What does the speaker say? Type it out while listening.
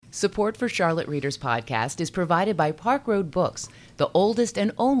Support for Charlotte Readers Podcast is provided by Park Road Books, the oldest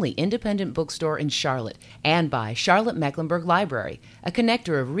and only independent bookstore in Charlotte, and by Charlotte Mecklenburg Library, a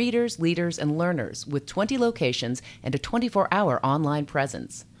connector of readers, leaders, and learners with 20 locations and a 24-hour online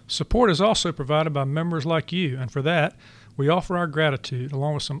presence. Support is also provided by members like you, and for that, we offer our gratitude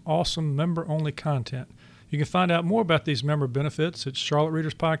along with some awesome member-only content. You can find out more about these member benefits at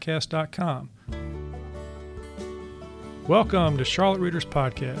charlottereaderspodcast.com. Welcome to Charlotte Readers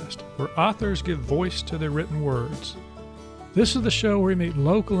Podcast, where authors give voice to their written words. This is the show where we meet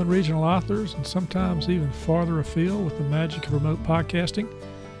local and regional authors and sometimes even farther afield with the magic of remote podcasting,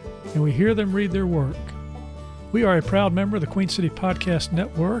 and we hear them read their work. We are a proud member of the Queen City Podcast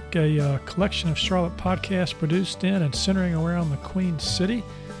Network, a collection of Charlotte podcasts produced in and centering around the Queen City,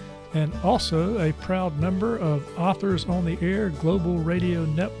 and also a proud member of Authors on the Air Global Radio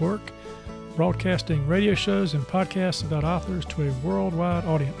Network, broadcasting radio shows and podcasts about authors to a worldwide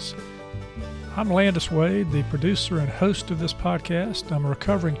audience. I'm Landis Wade, the producer and host of this podcast. I'm a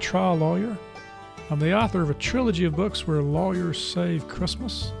recovering trial lawyer. I'm the author of a trilogy of books where lawyers save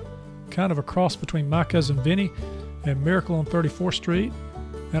Christmas, kind of a cross between My Cousin Vinny and Miracle on 34th Street.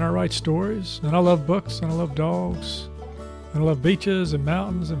 And I write stories, and I love books, and I love dogs, and I love beaches and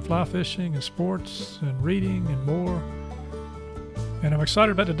mountains and fly fishing and sports and reading and more. And I'm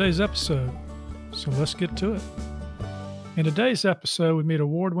excited about today's episode, so let's get to it. In today's episode, we meet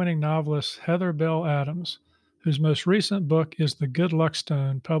award-winning novelist Heather Bell Adams, whose most recent book is The Good Luck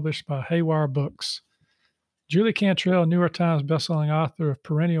Stone, published by Haywire Books. Julie Cantrell, New York Times bestselling author of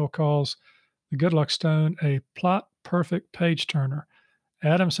Perennial, calls The Good Luck Stone a plot-perfect page-turner.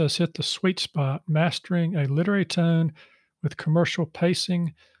 Adams has hit the sweet spot, mastering a literary tone with commercial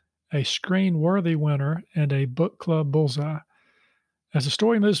pacing, a screen-worthy winner, and a book club bullseye. As the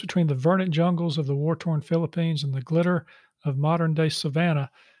story moves between the verdant jungles of the war-torn Philippines and the glitter of modern-day Savannah,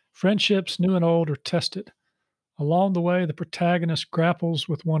 friendships new and old are tested. Along the way, the protagonist grapples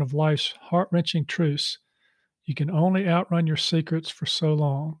with one of life's heart-wrenching truths. You can only outrun your secrets for so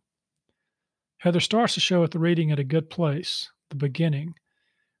long. Heather starts the show with the reading at a good place, the beginning,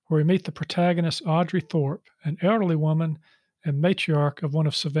 where we meet the protagonist Audrey Thorpe, an elderly woman and matriarch of one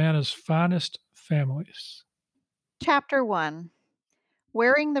of Savannah's finest families. Chapter 1.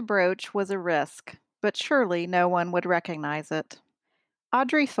 Wearing the brooch was a risk, but surely no one would recognize it.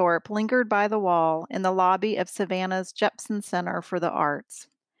 Audrey Thorpe lingered by the wall in the lobby of Savannah's Jepson Center for the Arts.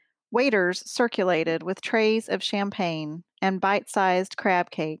 Waiters circulated with trays of champagne and bite-sized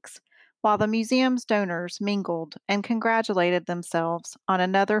crab cakes, while the museum's donors mingled and congratulated themselves on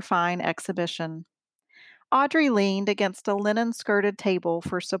another fine exhibition. Audrey leaned against a linen-skirted table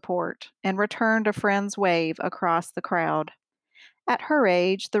for support and returned a friend's wave across the crowd. At her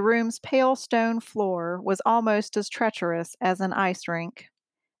age, the room's pale stone floor was almost as treacherous as an ice rink.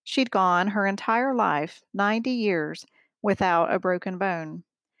 She'd gone her entire life, 90 years, without a broken bone.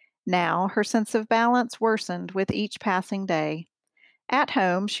 Now her sense of balance worsened with each passing day. At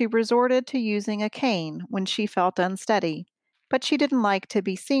home, she resorted to using a cane when she felt unsteady, but she didn't like to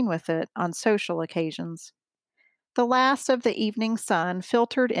be seen with it on social occasions. The last of the evening sun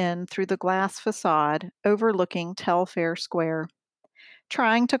filtered in through the glass facade overlooking Telfair Square.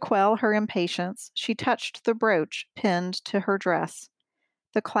 Trying to quell her impatience, she touched the brooch pinned to her dress.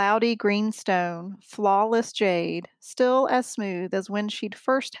 The cloudy green stone, flawless jade, still as smooth as when she'd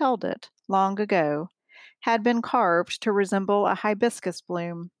first held it, long ago, had been carved to resemble a hibiscus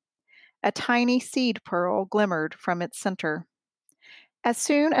bloom. A tiny seed pearl glimmered from its center. As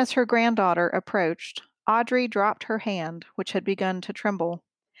soon as her granddaughter approached, Audrey dropped her hand, which had begun to tremble.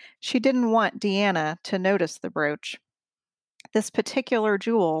 She didn't want Deanna to notice the brooch. This particular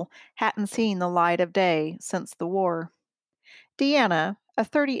jewel hadn't seen the light of day since the war. Deanna, a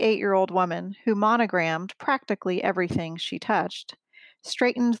 38-year-old woman who monogrammed practically everything she touched,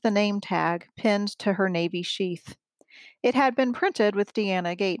 straightened the name tag pinned to her navy sheath. It had been printed with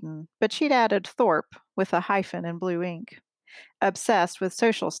Deanna Gayton, but she'd added Thorpe with a hyphen in blue ink. Obsessed with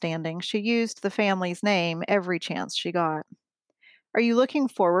social standing, she used the family's name every chance she got. "Are you looking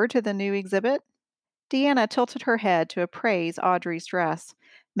forward to the new exhibit?" Deanna tilted her head to appraise Audrey's dress,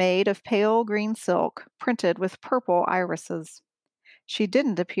 made of pale green silk, printed with purple irises. She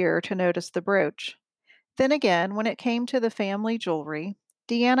didn't appear to notice the brooch. Then again, when it came to the family jewelry,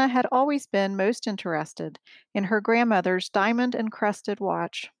 Deanna had always been most interested in her grandmother's diamond-encrusted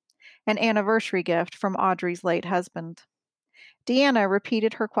watch, an anniversary gift from Audrey's late husband. Deanna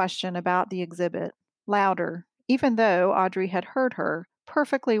repeated her question about the exhibit, louder, even though Audrey had heard her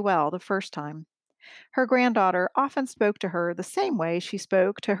perfectly well the first time. Her granddaughter often spoke to her the same way she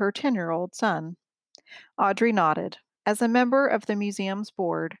spoke to her 10-year-old son. Audrey nodded, As a member of the museum's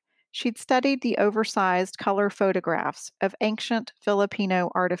board, she'd studied the oversized color photographs of ancient Filipino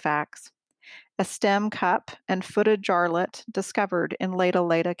artifacts, a stem cup and footed jarlet discovered in Leta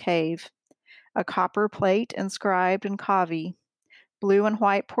Leta Cave, a copper plate inscribed in Kavi, blue and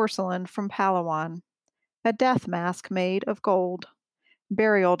white porcelain from Palawan, a death mask made of gold,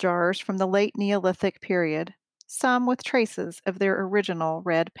 burial jars from the late Neolithic period, some with traces of their original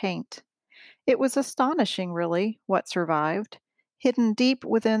red paint. It was astonishing, really, what survived, hidden deep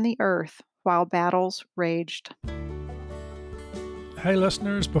within the earth while battles raged. Hey,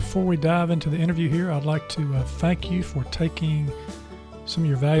 listeners, before we dive into the interview here, I'd like to thank you for taking some of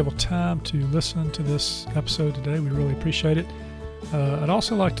your valuable time to listen to this episode today. We really appreciate it. I'd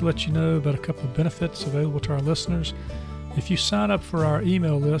also like to let you know about a couple of benefits available to our listeners. If you sign up for our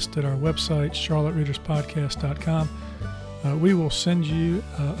email list at our website, charlottereaderspodcast.com, we will send you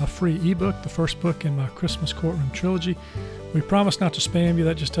a free ebook, the first book in my Christmas Courtroom trilogy. We promise not to spam you.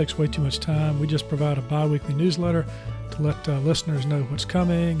 That just takes way too much time. We just provide a bi-weekly newsletter to let listeners know what's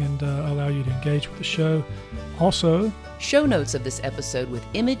coming and allow you to engage with the show. Also, show notes of this episode with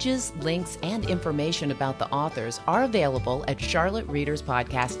images, links, and information about the authors are available at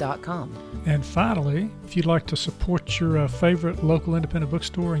charlottereaderspodcast.com. And finally, if you'd like to support your favorite local independent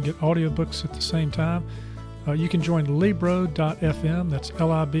bookstore and get audiobooks at the same time, you can join Libro.fm, that's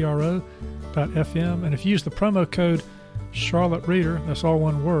Libro.fm, and if you use the promo code Charlotte Reader, that's all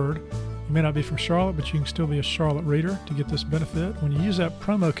one word. You may not be from Charlotte, but you can still be a Charlotte Reader to get this benefit. When you use that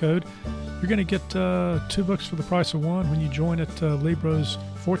promo code, you're going to get 2 books for the price of one when you join at Libro's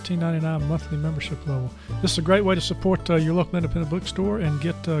 $14.99 monthly membership level. This is a great way to support your local independent bookstore and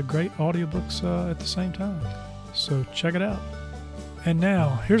get great audiobooks at the same time. So check it out. And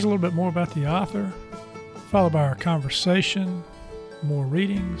now, here's a little bit more about the author, followed by our conversation, more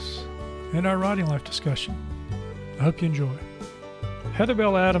readings, and our writing life discussion. I hope you enjoy. Heather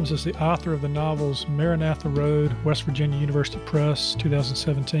Bell Adams is the author of the novels Maranatha Road, West Virginia University Press,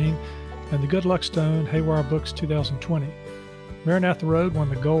 2017, and The Good Luck Stone, Haywire Books, 2020. Maranatha Road won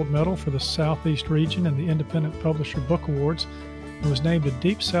the gold medal for the Southeast region in the Independent Publisher Book Awards and was named to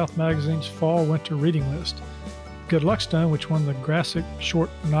Deep South Magazine's Fall-Winter Reading List. Good Luck Stone, which won the Grasset Short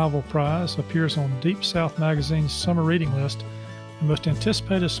Novel Prize, appears on Deep South Magazine's Summer Reading List, the most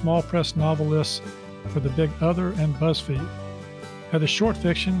anticipated small press novel lists for the Big Other and BuzzFeed. Heather's short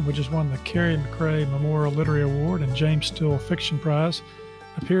fiction, which has won the Carrie McRae Memorial Literary Award and James Still Fiction Prize,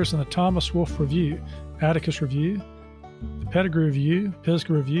 appears in the Thomas Wolfe Review, Atticus Review, the Pedigree Review,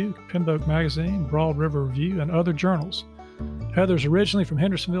 Pisgah Review, Pembroke Magazine, Broad River Review, and other journals. Heather's originally from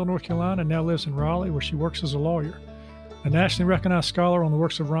Hendersonville, North Carolina, and now lives in Raleigh, where she works as a lawyer. A nationally recognized scholar on the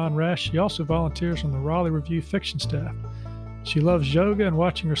works of Ron Rash, she also volunteers on the Raleigh Review fiction staff. She loves yoga and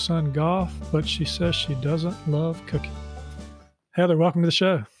watching her son golf, but she says she doesn't love cooking. Heather, welcome to the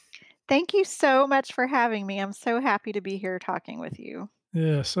show. Thank you so much for having me. I'm so happy to be here talking with you.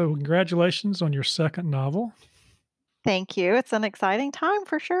 Yeah, so congratulations on your second novel. Thank you. It's an exciting time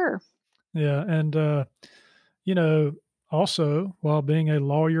for sure. Yeah, and, also while being a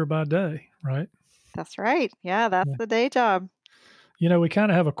lawyer by day, right? That's right. Yeah, that's the day job. We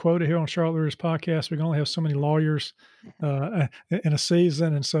kind of have a quota here on Charlotte Reader's Podcast. We can only have so many lawyers in a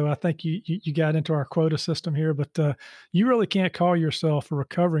season. And so I think you got into our quota system here, but you really can't call yourself a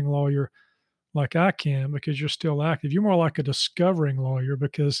recovering lawyer like I can because you're still active. You're more like a discovering lawyer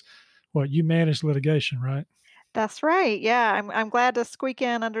because, you manage litigation, right? That's right. Yeah, I'm glad to squeak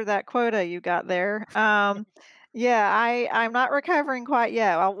in under that quota you got there. Yeah, I'm not recovering quite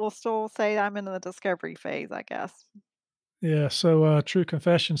yet. We'll still say I'm in the discovery phase, I guess. Yeah. So, true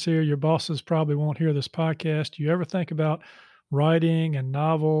confessions here. Your bosses probably won't hear this podcast. Do you ever think about writing and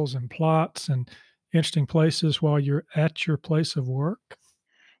novels and plots and interesting places while you're at your place of work?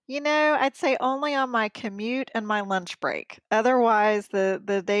 I'd say only on my commute and my lunch break. Otherwise,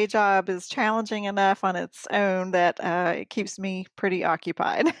 the day job is challenging enough on its own that it keeps me pretty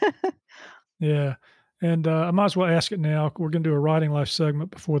occupied. Yeah. And I might as well ask it now. We're going to do a writing life segment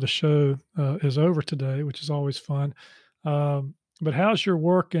before the show is over today, which is always fun. But how's your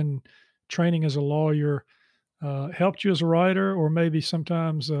work and training as a lawyer helped you as a writer, or maybe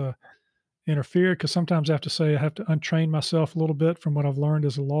sometimes interfered? Because sometimes I have to say I have to untrain myself a little bit from what I've learned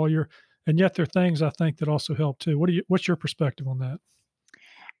as a lawyer, and yet there are things I think that also help too. What's your perspective on that?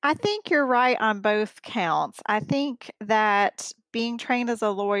 I think you're right on both counts. I think that being trained as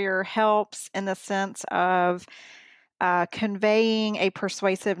a lawyer helps in the sense of conveying a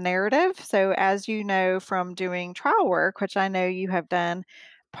persuasive narrative. So, as you know from doing trial work, which I know you have done,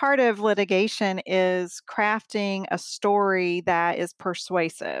 part of litigation is crafting a story that is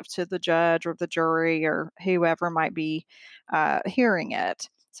persuasive to the judge or the jury or whoever might be hearing it.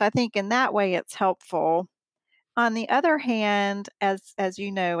 So I think in that way it's helpful. On the other hand, as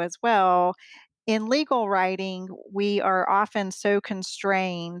you know as well, in legal writing, we are often so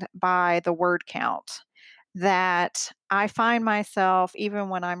constrained by the word count that I find myself, even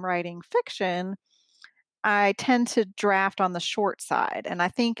when I'm writing fiction, I tend to draft on the short side. And I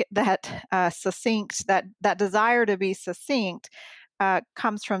think that that desire to be succinct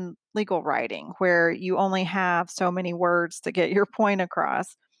comes from legal writing, where you only have so many words to get your point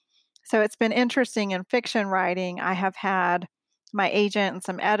across. So it's been interesting in fiction writing. I have had my agent and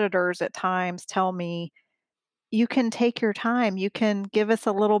some editors at times tell me, you can take your time. You can give us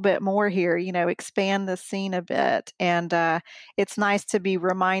a little bit more here, expand the scene a bit. And it's nice to be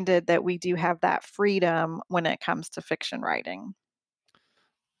reminded that we do have that freedom when it comes to fiction writing.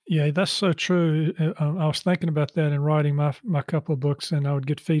 Yeah, that's so true. I was thinking about that in writing my couple of books, and I would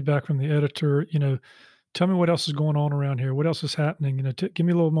get feedback from the editor. Tell me what else is going on around here. What else is happening? Give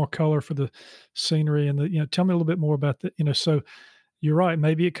me a little more color for the scenery, and tell me a little bit more about the. So you're right.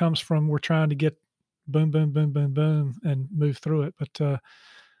 Maybe it comes from we're trying to get boom, boom, boom, boom, boom, and move through it. But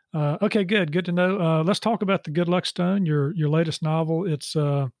okay, good to know. Let's talk about the Good Luck Stone, your latest novel. Let's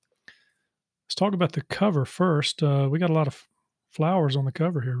talk about the cover first. We got a lot of flowers on the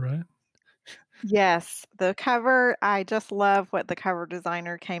cover here, right? Yes, the cover, I just love what the cover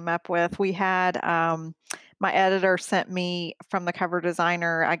designer came up with. We had my editor sent me from the cover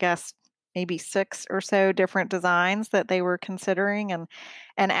designer, I guess maybe 6 or so different designs that they were considering and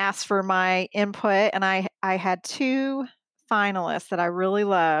asked for my input. And I had 2 finalists that I really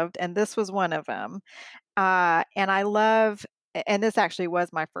loved, and this was one of them. And I love, and this actually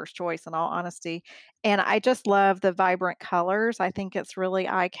was my first choice in all honesty. And I just love the vibrant colors. I think it's really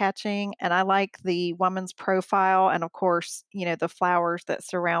eye catching. And I like the woman's profile. And of course, the flowers that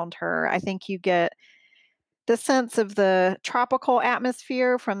surround her. I think you get the sense of the tropical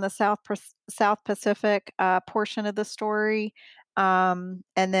atmosphere from the South Pacific portion of the story. And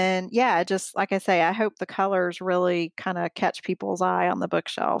then, yeah, just like I say, I hope the colors really kind of catch people's eye on the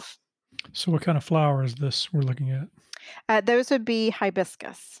bookshelf. So what kind of flower is this we're looking at? Those would be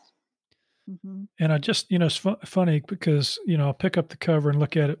hibiscus. Mm-hmm. And I just, it's funny because, I'll pick up the cover and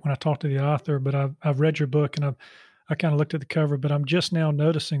look at it when I talk to the author, but I've read your book and I kind of looked at the cover, but I'm just now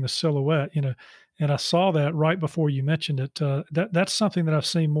noticing the silhouette, and I saw that right before you mentioned it. That's something that I've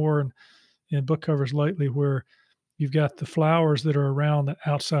seen more in book covers lately, where you've got the flowers that are around the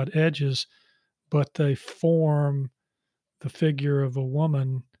outside edges, but they form the figure of a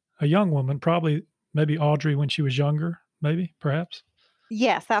woman, a young woman, probably maybe Audrey when she was younger, maybe, perhaps.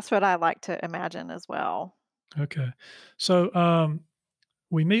 Yes, that's what I like to imagine as well. Okay. So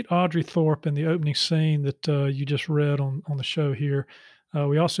we meet Audrey Thorpe in the opening scene that you just read on the show here.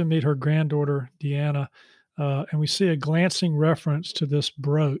 We also meet her granddaughter, Deanna, and we see a glancing reference to this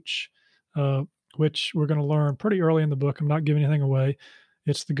brooch, which we're going to learn pretty early in the book. I'm not giving anything away.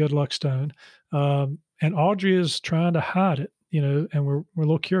 It's the Good Luck Stone. And Audrey is trying to hide it, and we're a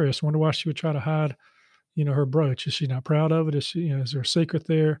little curious. Wonder why she would try to hide, her brooch. Is she not proud of it? Is she, is there a secret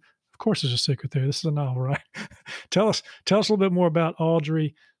there? Of course, there's a secret there. This is a novel, right? Tell us a little bit more about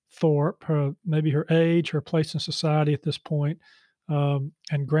Audrey Thorpe, maybe her age, her place in society at this point, and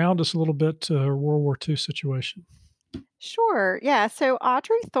ground us a little bit to her World War II situation. Sure. Yeah. So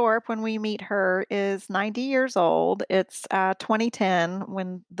Audrey Thorpe, when we meet her, is 90 years old. It's 2010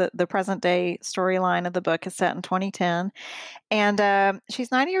 when the present day storyline of the book is set in 2010. And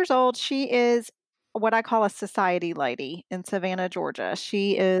she's 90 years old. She is what I call a society lady in Savannah, Georgia.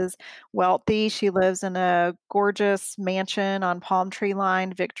 She is wealthy. She lives in a gorgeous mansion on Palm Tree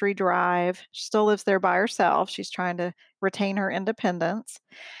Line, Victory Drive. She still lives there by herself. She's trying to retain her independence.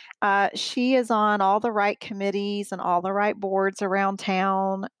 She is on all the right committees and all the right boards around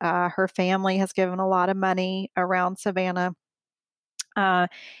town. Her family has given a lot of money around Savannah.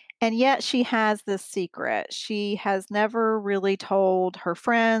 And yet she has this secret. She has never really told her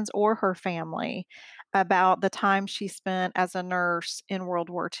friends or her family about the time she spent as a nurse in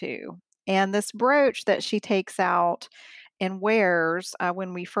World War II. And this brooch that she takes out and wears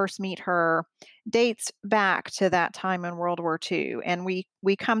when we first meet her dates back to that time in World War II. And we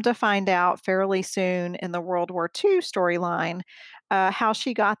come to find out fairly soon in the World War II storyline how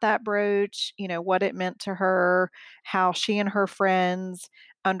she got that brooch, what it meant to her, how she and her friends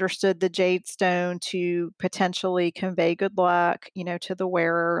understood the jade stone to potentially convey good luck, to the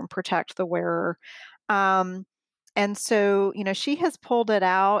wearer and protect the wearer. And so, she has pulled it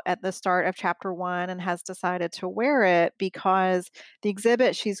out at the start of chapter 1 and has decided to wear it because the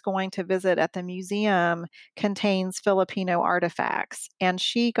exhibit she's going to visit at the museum contains Filipino artifacts. And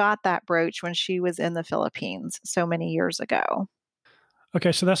she got that brooch when she was in the Philippines so many years ago.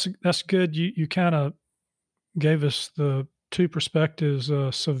 Okay, so that's good. You kind of gave us the two perspectives,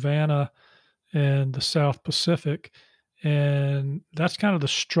 Savannah and the South Pacific. And that's kind of the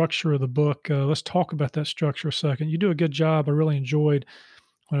structure of the book. Let's talk about that structure a second. You do a good job. I really enjoyed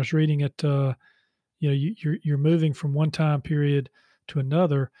when I was reading it. You're moving from one time period to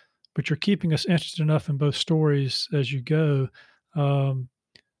another, but you're keeping us interested enough in both stories as you go.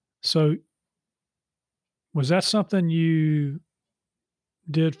 So, was that something you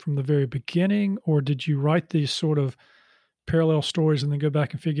did from the very beginning, or did you write these sort of parallel stories and then go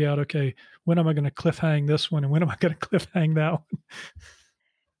back and figure out, okay, when am I going to cliffhang this one and when am I going to cliffhang that one?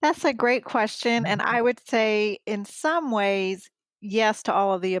 That's a great question. And I would say, in some ways, yes to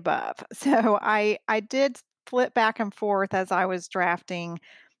all of the above. So I did flip back and forth as I was drafting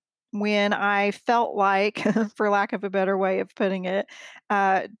when I felt like, for lack of a better way of putting it,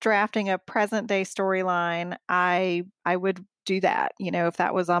 drafting a present day storyline. I would do that, if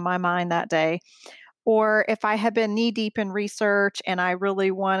that was on my mind that day. Or if I had been knee deep in research and I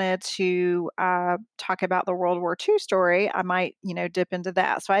really wanted to talk about the World War II story, I might, dip into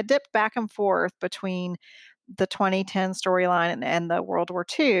that. So I dipped back and forth between the 2010 storyline and the World War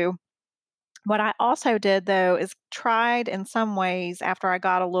II. What I also did, though, is tried in some ways, after I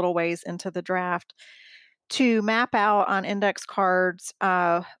got a little ways into the draft, to map out on index cards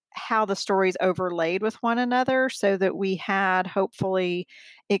how the stories overlaid with one another so that we had hopefully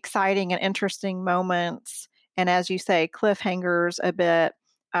exciting and interesting moments. And as you say, cliffhangers a bit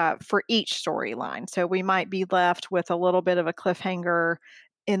for each storyline. So we might be left with a little bit of a cliffhanger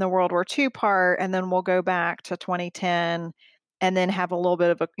in the World War II part, and then we'll go back to 2010 and then have a little bit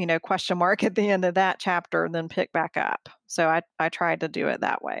of a question mark at the end of that chapter and then pick back up. So I tried to do it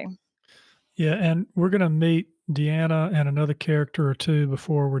that way. Yeah, and we're going to meet Deanna and another character or two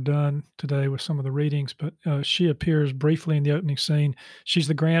before we're done today with some of the readings, but she appears briefly in the opening scene. She's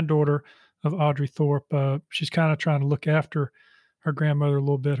the granddaughter of Audrey Thorpe. She's kind of trying to look after her grandmother a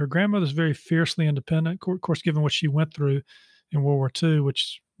little bit. Her grandmother's very fiercely independent. Of course, given what she went through in World War II,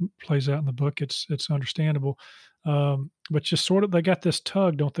 which plays out in the book, it's understandable. But just sort of, they got this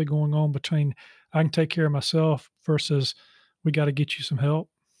tug, don't they, going on between I can take care of myself versus we got to get you some help.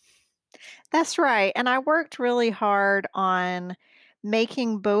 That's right. And I worked really hard on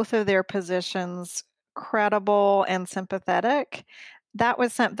making both of their positions credible and sympathetic. That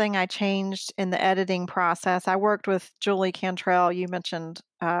was something I changed in the editing process. I worked with Julie Cantrell. You mentioned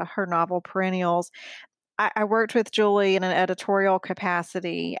her novel Perennials. I worked with Julie in an editorial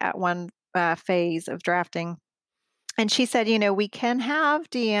capacity at one phase of drafting. And she said, we can have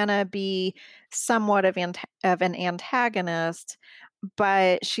Deanna be somewhat of an antagonist,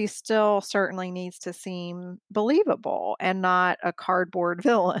 but she still certainly needs to seem believable and not a cardboard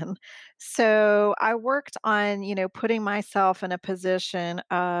villain. So I worked on, putting myself in a position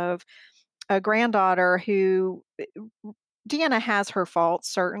of a granddaughter who Deanna has her faults,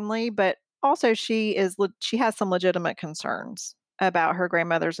 certainly, but also she has some legitimate concerns about her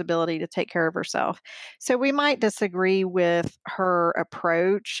grandmother's ability to take care of herself. So we might disagree with her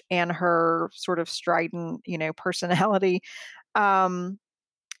approach and her sort of strident, personality. And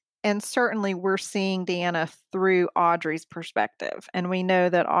certainly we're seeing Deanna through Audrey's perspective. And we know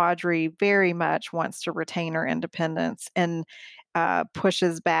that Audrey very much wants to retain her independence and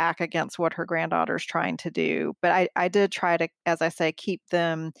pushes back against what her granddaughter's trying to do. But I did try to, as I say, keep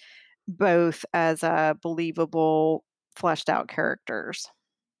them both as believable, fleshed out characters.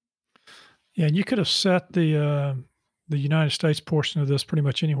 Yeah, and you could have set the United States portion of this pretty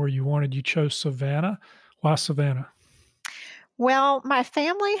much anywhere you wanted. You chose Savannah. Why Savannah? Well, my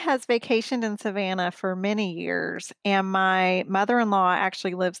family has vacationed in Savannah for many years, and my mother-in-law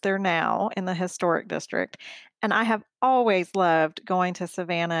actually lives there now in the historic district. And I have always loved going to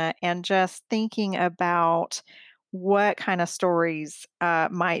Savannah and just thinking about what kind of stories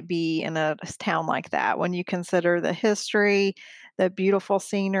might be in a town like that when you consider the history, the beautiful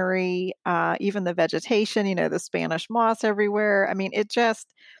scenery, even the vegetation, the Spanish moss everywhere. I mean, it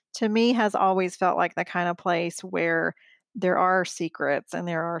just, to me, has always felt like the kind of place where there are secrets and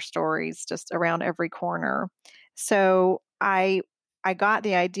there are stories just around every corner. So I got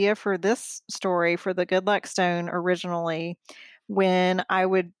the idea for this story for the Good Luck Stone originally when I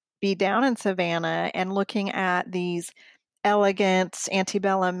would be down in Savannah and looking at these elegant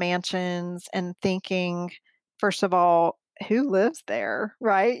antebellum mansions and thinking, first of all, who lives there,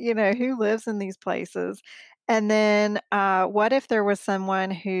 right? Who lives in these places? And then what if there was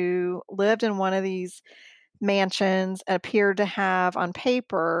someone who lived in one of these mansions, appeared to have on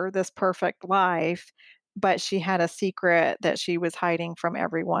paper this perfect life, but she had a secret that she was hiding from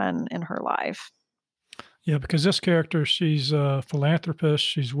everyone in her life? Yeah, because this character, she's a philanthropist.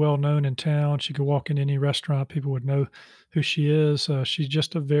 She's well known in town. She could walk in any restaurant, people would know who she is. She's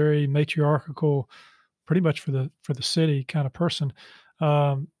just a very matriarchal, pretty much for the city kind of person.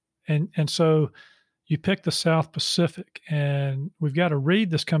 Um, and so you pick the South Pacific, and we've got a read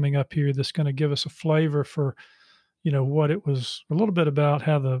that's coming up here that's going to give us a flavor for, what it was a little bit about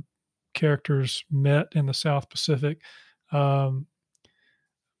how the characters met in the South Pacific. Um,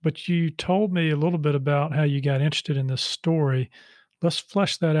 but you told me a little bit about how you got interested in this story. Let's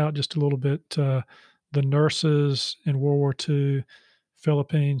flesh that out just a little bit. The nurses in World War II,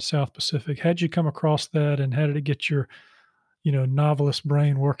 Philippines, South Pacific. How'd you come across that, and how did it get your, novelist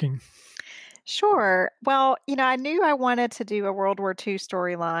brain working? Sure. Well, I knew I wanted to do a World War II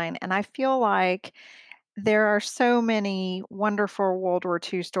storyline, and I feel like there are so many wonderful World War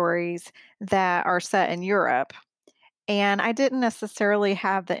II stories that are set in Europe. And I didn't necessarily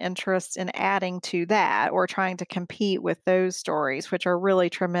have the interest in adding to that or trying to compete with those stories, which are really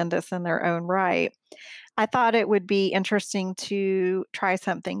tremendous in their own right. I thought it would be interesting to try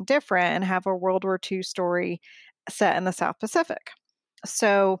something different and have a World War II story set in the South Pacific.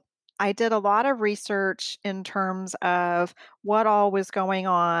 So I did a lot of research in terms of what all was going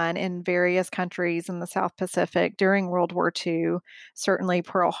on in various countries in the South Pacific during World War II, certainly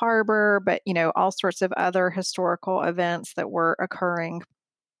Pearl Harbor, but all sorts of other historical events that were occurring.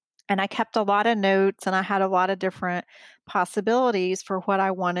 And I kept a lot of notes, and I had a lot of different possibilities for what I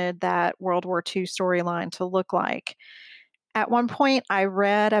wanted that World War II storyline to look like. At one point, I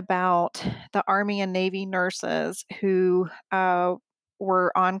read about the Army and Navy nurses who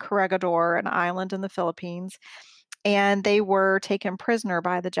were on Corregidor, an island in the Philippines, and they were taken prisoner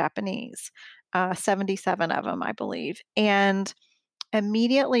by the Japanese, 77 of them, I believe. And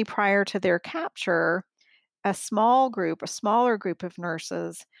immediately prior to their capture, a smaller group of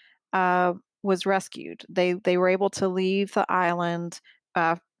nurses uh, was rescued. They were able to leave the island,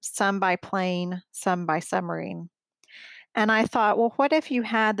 some by plane, some by submarine. And I thought, well, what if you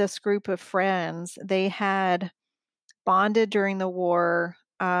had this group of friends? They had bonded during the war,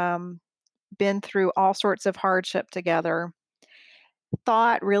 been through all sorts of hardship together,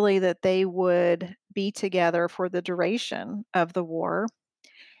 thought really that they would be together for the duration of the war.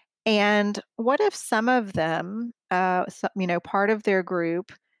 And what if some of them, part of their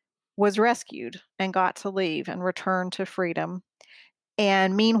group was rescued and got to leave and return to freedom?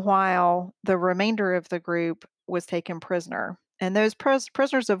 And meanwhile, the remainder of the group was taken prisoner. And those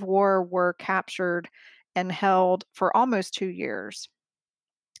prisoners of war were captured and held for almost 2 years.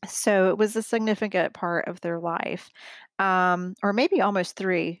 So it was a significant part of their life, or maybe almost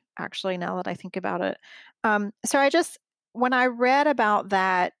three, actually, now that I think about it. So when I read about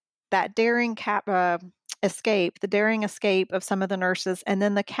that daring escape, the daring escape of some of the nurses, and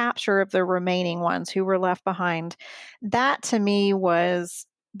then the capture of the remaining ones who were left behind, that to me was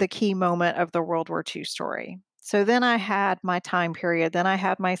the key moment of the World War II story. So then I had my time period, then I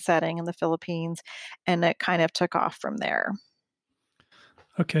had my setting in the Philippines, and it kind of took off from there.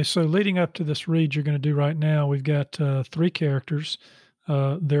 Okay, so leading up to this read you're going to do right now, we've got three characters.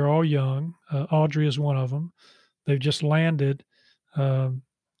 They're all young. Audrey is one of them. They've just landed.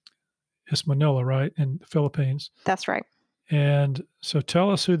 It's Manila, right, in the Philippines. That's right. And so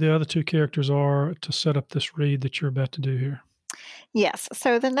tell us who the other two characters are to set up this read that you're about to do here. Yes.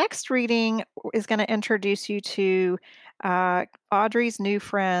 So the next reading is going to introduce you to Audrey's new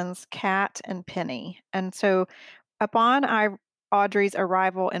friends, Kat and Penny. And so upon Audrey's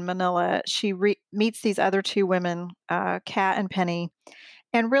arrival in Manila, she meets these other two women, Kat and Penny.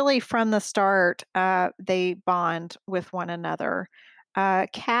 And really from the start, they bond with one another.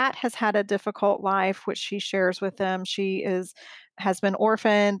 Kat has had a difficult life, which she shares with them. She has been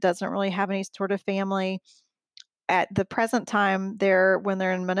orphaned, doesn't really have any sort of family. At the present time, when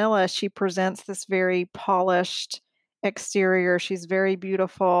they're in Manila, she presents this very polished exterior. She's very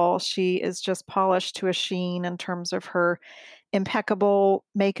beautiful. She is just polished to a sheen in terms of her impeccable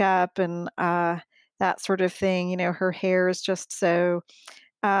makeup and that sort of thing. Her hair is just so.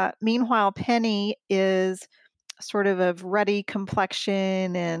 Meanwhile, Penny is sort of ruddy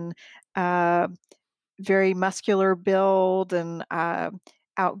complexion and very muscular build and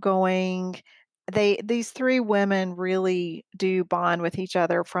outgoing. These three women really do bond with each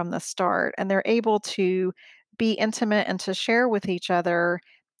other from the start, and they're able to be intimate and to share with each other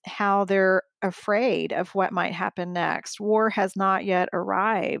how they're afraid of what might happen next. War has not yet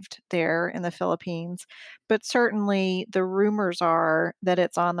arrived there in the Philippines, but certainly the rumors are that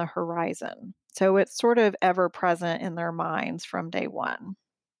it's on the horizon. So it's sort of ever present in their minds from day one.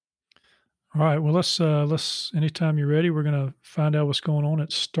 All right. Well, let's. Anytime you're ready, we're going to find out what's going on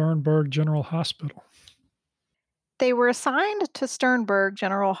at Sternberg General Hospital. They were assigned to Sternberg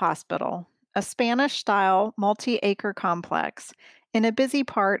General Hospital, a Spanish style multi acre complex in a busy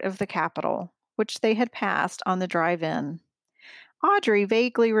part of the capital, which they had passed on the drive in. Audrey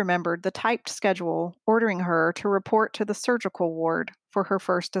vaguely remembered the typed schedule ordering her to report to the surgical ward for her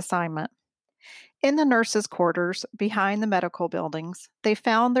first assignment. In the nurses' quarters behind the medical buildings, they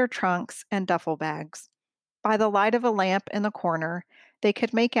found their trunks and duffel bags. By the light of a lamp in the corner, they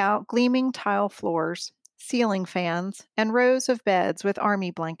could make out gleaming tile floors, ceiling fans, and rows of beds with army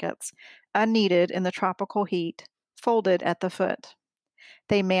blankets, unneeded in the tropical heat, folded at the foot.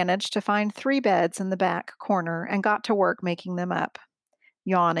 They managed to find 3 beds in the back corner and got to work making them up.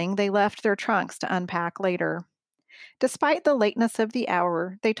 Yawning, they left their trunks to unpack later. Despite the lateness of the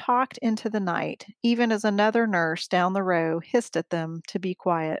hour, they talked into the night, even as another nurse down the row hissed at them to be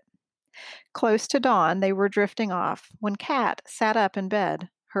quiet. Close to dawn, they were drifting off when Kat sat up in bed,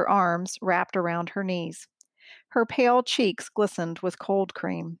 her arms wrapped around her knees. Her pale cheeks glistened with cold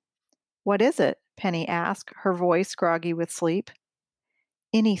cream. "What is it?" Penny asked, her voice groggy with sleep.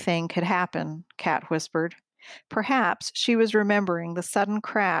 "Anything could happen," Kat whispered. Perhaps she was remembering the sudden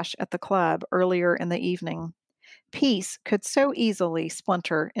crash at the club earlier in the evening. Peace could so easily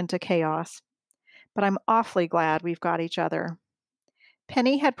splinter into chaos. But I'm awfully glad we've got each other.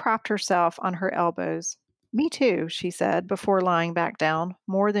 Penny had propped herself on her elbows. "Me too," she said before lying back down.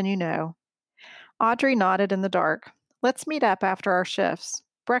 "More than you know." Audrey nodded in the dark. "Let's meet up after our shifts.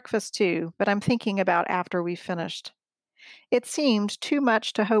 Breakfast too, but I'm thinking about after we've finished." It seemed too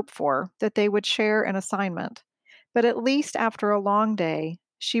much to hope for that they would share an assignment, but at least after a long day,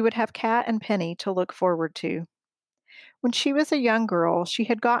 she would have Kat and Penny to look forward to. When she was a young girl, she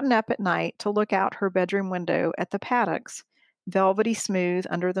had gotten up at night to look out her bedroom window at the paddocks, velvety smooth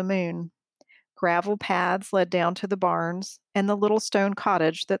under the moon. Gravel paths led down to the barns and the little stone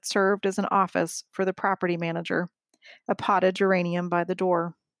cottage that served as an office for the property manager, a potted geranium by the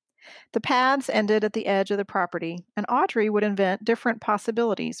door. The paths ended at the edge of the property, and Audrey would invent different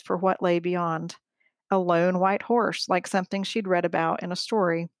possibilities for what lay beyond. A lone white horse, like something she'd read about in a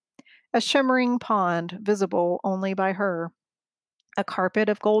story. A shimmering pond, visible only by her. A carpet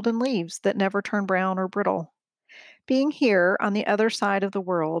of golden leaves that never turn brown or brittle. Being here on the other side of the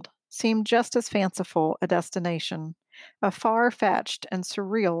world seemed just as fanciful a destination, a far-fetched and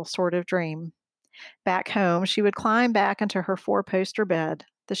surreal sort of dream. Back home, she would climb back into her 4-poster bed,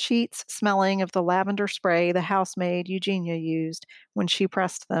 the sheets smelling of the lavender spray the housemaid Eugenia used when she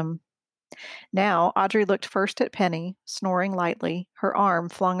pressed them. Now, Audrey looked first at Penny, snoring lightly, her arm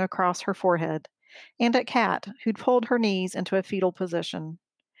flung across her forehead, and at Kat, who'd pulled her knees into a fetal position.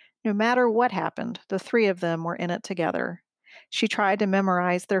 No matter what happened, the 3 of them were in it together. She tried to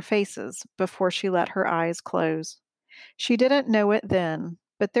memorize their faces before she let her eyes close. She didn't know it then,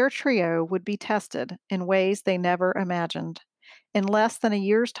 but their trio would be tested in ways they never imagined. In less than a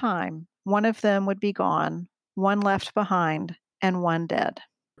year's time, one of them would be gone, one left behind, and one dead.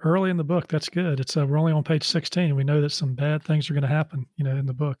 Early in the book, that's good. It's we're only on page 16, and we know that some bad things are going to happen, in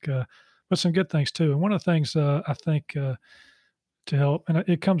the book, but some good things too. And one of the things I think to help, and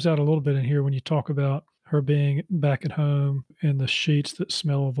it comes out a little bit in here when you talk about her being back at home in the sheets that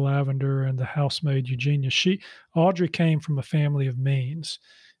smell of lavender and the housemaid Eugenia. Audrey came from a family of means,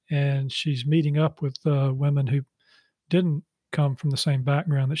 and she's meeting up with women who didn't come from the same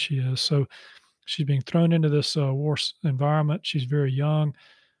background that she is. So she's being thrown into this war environment. She's very young.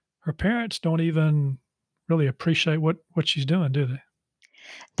 Her parents don't even really appreciate what she's doing, do they?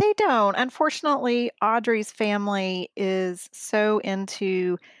 They don't. Unfortunately, Audrey's family is so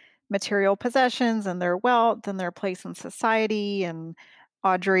into material possessions and their wealth and their place in society, and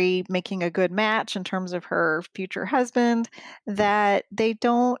Audrey making a good match in terms of her future husband, that they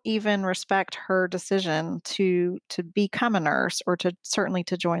don't even respect her decision to become a nurse or certainly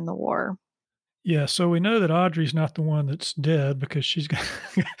to join the war. Yeah, so we know that Audrey's not the one that's dead because she's going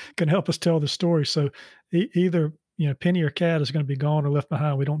to help us tell the story. So either Penny or Kat is going to be gone or left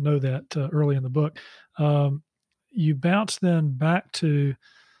behind. We don't know that early in the book. You bounce then back to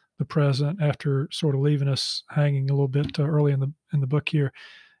the present after sort of leaving us hanging a little bit early in the book here,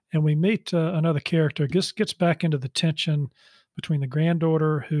 and we meet another character. Gets back into the tension between the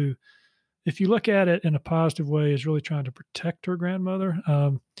granddaughter, who, if you look at it in a positive way, is really trying to protect her grandmother.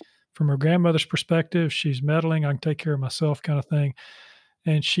 From her grandmother's perspective, she's meddling. I can take care of myself, kind of thing.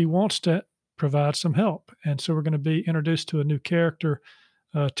 and she wants to provide some help. And so we're going to be introduced to a new character.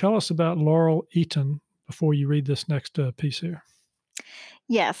 Tell us about Laurel Eaton before you read this next piece here.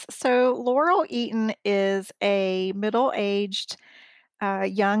 Yes. So Laurel Eaton is a middle-aged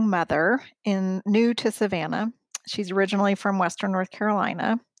young mother new to Savannah. She's originally from Western North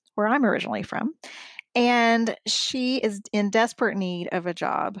Carolina, where I'm originally from. And she is in desperate need of a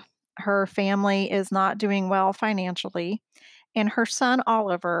job. Her family is not doing well financially, and her son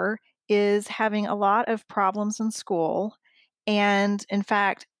Oliver is having a lot of problems in school. And in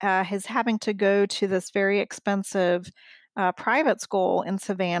fact, is having to go to this very expensive private school in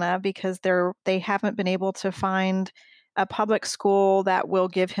Savannah because they haven't been able to find a public school that will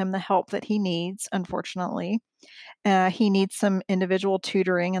give him the help that he needs, unfortunately. He needs some individual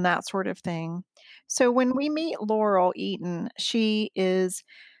tutoring and that sort of thing. So when we meet Laurel Eaton, she is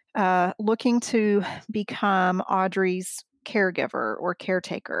looking to become Audrey's caregiver or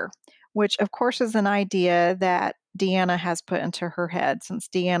caretaker, which of course is an idea that Deanna has put into her head, since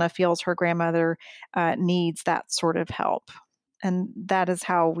Deanna feels her grandmother needs that sort of help. And that is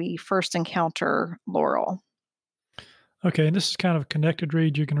how we first encounter Laurel. Okay, and this is kind of a connected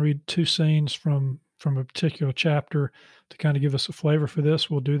read. You can read two scenes from a particular chapter to kind of give us a flavor for this.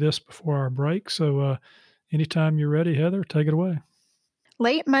 We'll do this before our break. So anytime you're ready, Heather, take it away.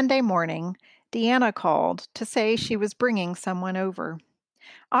 Late Monday morning, Deanna called to say she was bringing someone over.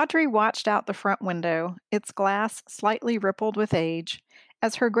 Audrey watched out the front window, its glass slightly rippled with age,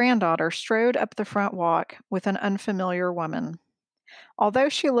 as her granddaughter strode up the front walk with an unfamiliar woman. Although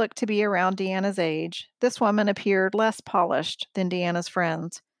she looked to be around Deanna's age, this woman appeared less polished than Deanna's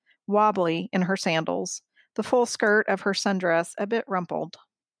friends, wobbly in her sandals, the full skirt of her sundress a bit rumpled.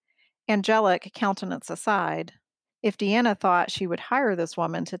 Angelic countenance aside, if Deanna thought she would hire this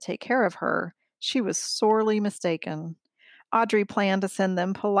woman to take care of her, she was sorely mistaken. Audrey planned to send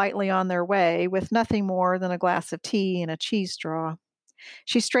them politely on their way with nothing more than a glass of tea and a cheese straw.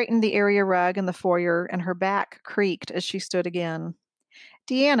 She straightened the area rug in the foyer, and her back creaked as she stood again.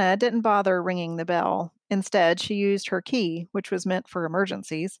 Deanna didn't bother ringing the bell. Instead, she used her key, which was meant for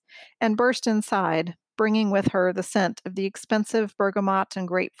emergencies, and burst inside, bringing with her the scent of the expensive bergamot and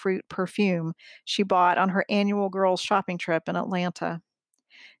grapefruit perfume she bought on her annual girls' shopping trip in Atlanta.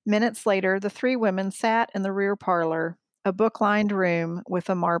 Minutes later, the three women sat in the rear parlor, a book-lined room with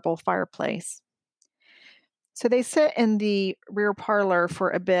a marble fireplace. So they sit in the rear parlor for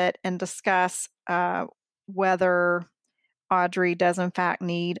a bit and discuss whether Audrey does in fact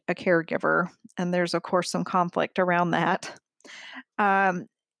need a caregiver. And there's, of course, some conflict around that.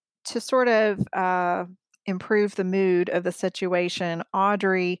 To sort of improve the mood of the situation,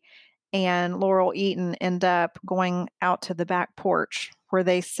 Audrey and Laurel Eaton end up going out to the back porch where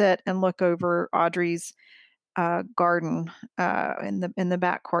they sit and look over Audrey's garden in the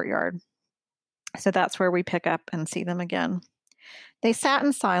back courtyard. So that's where we pick up and see them again. They sat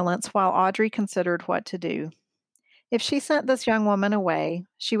in silence while Audrey considered what to do. If she sent this young woman away,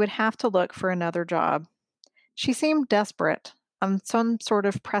 she would have to look for another job. She seemed desperate, on some sort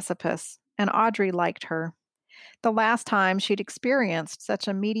of precipice, and Audrey liked her. The last time she'd experienced such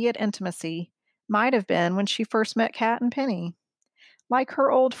immediate intimacy might have been when she first met Kat and Penny. Like her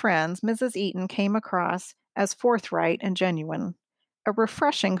old friends, Mrs. Eaton came across as forthright and genuine, a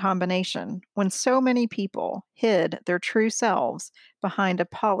refreshing combination when so many people hid their true selves behind a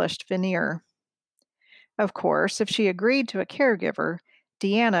polished veneer. Of course, if she agreed to a caregiver,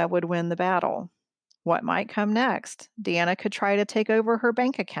 Deanna would win the battle. What might come next? Deanna could try to take over her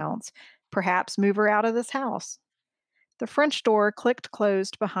bank accounts, perhaps move her out of this house. The French door clicked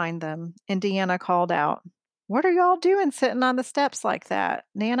closed behind them, and Deanna called out, "What are y'all doing sitting on the steps like that?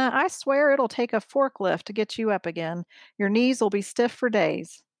 Nana, I swear it'll take a forklift to get you up again. Your knees will be stiff for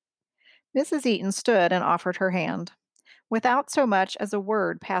days." Mrs. Eaton stood and offered her hand. Without so much as a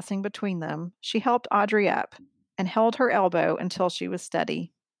word passing between them, she helped Audrey up and held her elbow until she was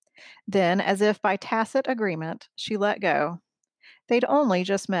steady. Then, as if by tacit agreement, she let go. They'd only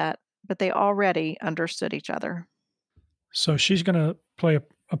just met, but they already understood each other. So she's going to play an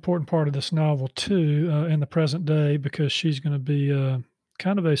important part of this novel, too, in the present day, because she's going to be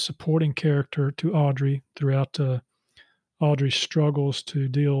kind of a supporting character to Audrey throughout Audrey's struggles to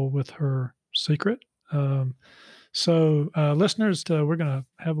deal with her secret. So, listeners, we're going to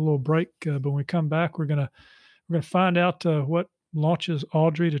have a little break, but when we come back, we're going to find out what launches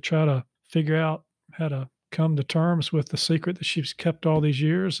Audrey to try to figure out how to come to terms with the secret that she's kept all these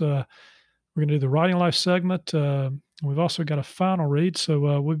years. We're going to do the Writing Life segment. We've also got a final read, so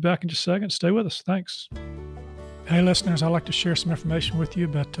we'll be back in just a second. Stay with us. Thanks. Hey listeners, I'd like to share some information with you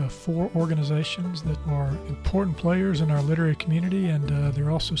about 4 organizations that are important players in our literary community, and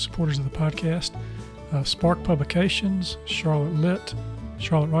they're also supporters of the podcast. Spark Publications, Charlotte Lit,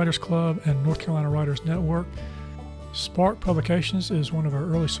 Charlotte Writers Club, and North Carolina Writers Network. Spark Publications is one of our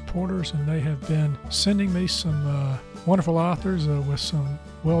early supporters, and they have been sending me some wonderful authors with some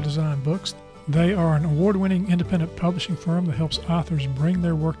well-designed books. They are an award-winning independent publishing firm that helps authors bring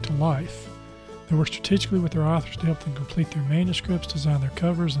their work to life. They work strategically with their authors to help them complete their manuscripts, design their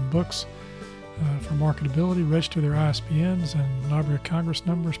covers and books for marketability, register their ISBNs and Library of Congress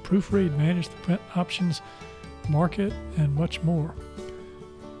numbers, proofread, manage the print options, market, and much more.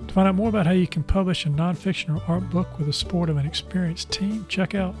 To find out more about how you can publish a nonfiction or art book with the support of an experienced team,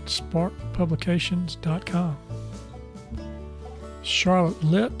 check out sparkpublications.com. Charlotte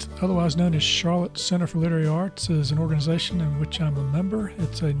Lit, otherwise known as Charlotte Center for Literary Arts, is an organization in which I'm a member.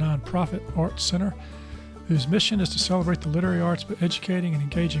 It's a nonprofit arts center whose mission is to celebrate the literary arts by educating and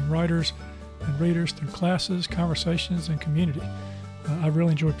engaging writers and readers through classes, conversations, and community. I've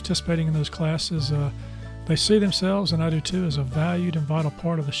really enjoyed participating in those classes. They see themselves, and I do too, as a valued and vital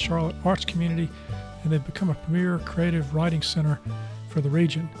part of the Charlotte arts community, and they've become a premier creative writing center for the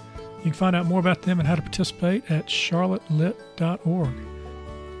region. You can find out more about them and how to participate at charlottelit.org.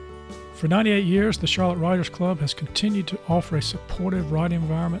 For 98 years, the Charlotte Writers Club has continued to offer a supportive writing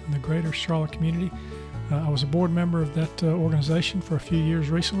environment in the greater Charlotte community. I was a board member of that organization for a few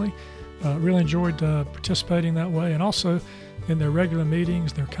years recently. Really enjoyed participating that way, and also in their regular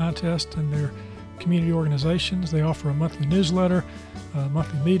meetings, their contests, and their community organizations. They offer a monthly newsletter,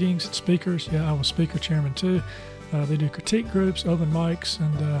 monthly meetings, and speakers. Yeah, I was speaker chairman too. They do critique groups, open mics,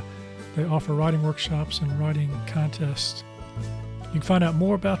 and they offer writing workshops and writing contests. You can find out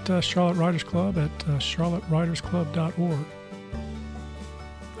more about Charlotte Writers Club at charlottewritersclub.org.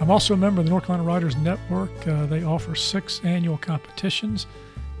 I'm also a member of the North Carolina Writers Network. They offer 6 annual competitions,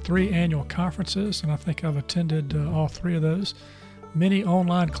 3 annual conferences, and I think I've attended all 3 of those, many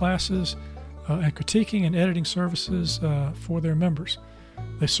online classes, and critiquing and editing services for their members.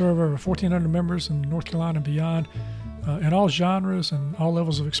 They serve over 1,400 members in North Carolina and beyond, in all genres and all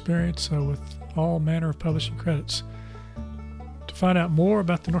levels of experience, with all manner of publishing credits. To find out more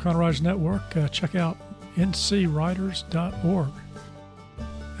about the North Carolina Writers Network, check out ncwriters.org.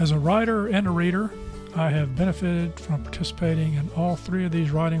 As a writer and a reader, I have benefited from participating in all 3 of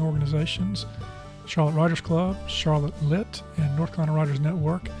these writing organizations, Charlotte Writers Club, Charlotte Lit, and North Carolina Writers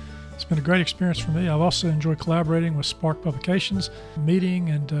Network. It's been a great experience for me. I've also enjoyed collaborating with Spark Publications,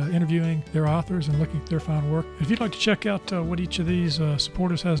 meeting and interviewing their authors and looking at their fine work. If you'd like to check out what each of these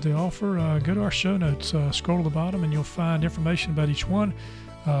supporters has to offer, go to our show notes, scroll to the bottom, and you'll find information about each one,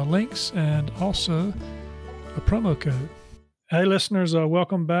 links, and also a promo code. Hey listeners,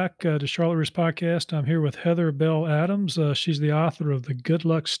 welcome back to Charlotte Readers Podcast. I'm here with Heather Bell Adams. She's the author of The Good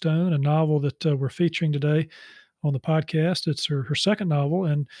Luck Stone, a novel that we're featuring today on the podcast. It's her second novel,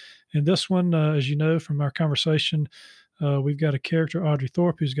 and in this one, as you know from our conversation, we've got a character, Audrey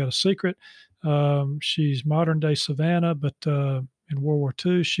Thorpe, who's got a secret. She's modern-day Savannah, but in World War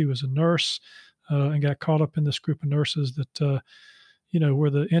II, she was a nurse and got caught up in this group of nurses that,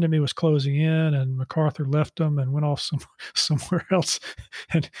 where the enemy was closing in, and MacArthur left them and went off somewhere else,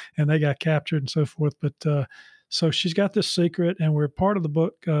 and they got captured and so forth. But so she's got this secret, and we're part of the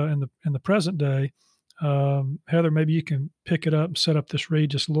book in the present day. Heather, maybe you can pick it up and set up this read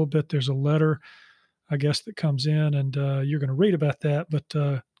just a little bit. There's a letter, I guess, that comes in, and you're going to read about that, but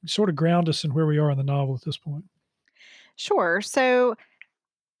sort of ground us in where we are in the novel at this point. Sure. So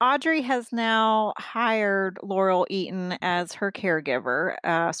Audrey has now hired Laurel Eaton as her caregiver,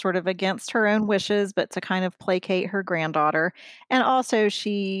 sort of against her own wishes, but to kind of placate her granddaughter. And also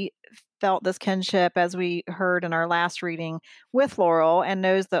she felt this kinship, as we heard in our last reading, with Laurel, and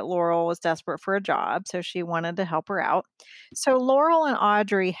knows that Laurel was desperate for a job, so she wanted to help her out. So Laurel and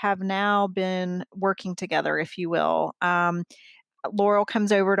Audrey have now been working together, if you will. Laurel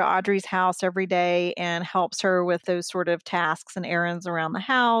comes over to Audrey's house every day and helps her with those sort of tasks and errands around the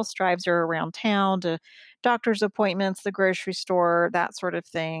house, drives her around town to doctor's appointments, the grocery store, that sort of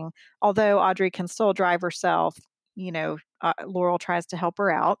thing. Although Audrey can still drive herself, Laurel tries to help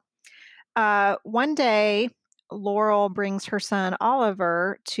her out. One day, Laurel brings her son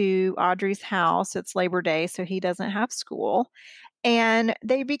Oliver to Audrey's house. It's Labor Day, so he doesn't have school. And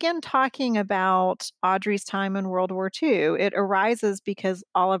they begin talking about Audrey's time in World War II. It arises because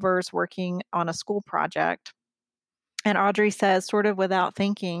Oliver's working on a school project. And Audrey says, sort of without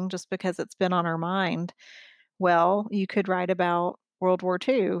thinking, just because it's been on her mind, well, you could write about World War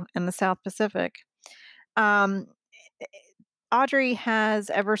II in the South Pacific. Audrey has,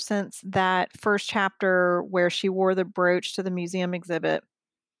 ever since that first chapter where she wore the brooch to the museum exhibit,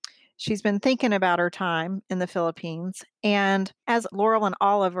 she's been thinking about her time in the Philippines. And as Laurel and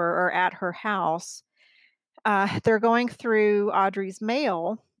Oliver are at her house, they're going through Audrey's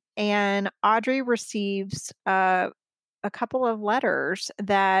mail, and Audrey receives a couple of letters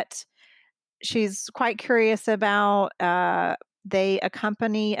that she's quite curious about. They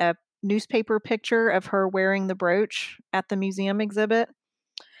accompany a newspaper picture of her wearing the brooch at the museum exhibit.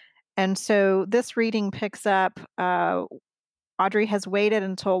 And so this reading picks up. Audrey has waited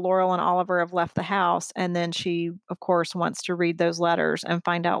until Laurel and Oliver have left the house, and then she, of course, wants to read those letters and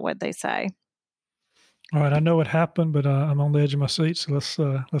find out what they say. All right, I know what happened, but I'm on the edge of my seat, so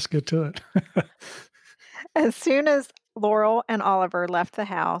let's get to it. As soon as Laurel and Oliver left the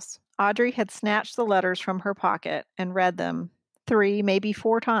house, Audrey had snatched the letters from her pocket and read them 3, maybe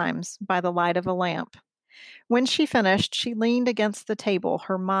 4 times by the light of a lamp. When she finished, she leaned against the table,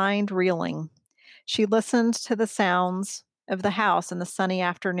 her mind reeling. She listened to the sounds of the house in the sunny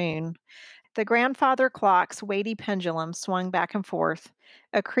afternoon. The grandfather clock's weighty pendulum swung back and forth,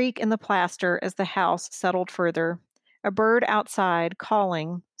 a creak in the plaster as the house settled further, a bird outside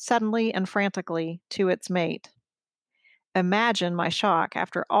calling, suddenly and frantically, to its mate. Imagine my shock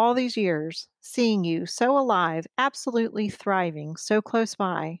after all these years, seeing you so alive, absolutely thriving, so close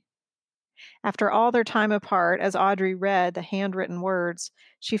by. After all their time apart, as Audrey read the handwritten words,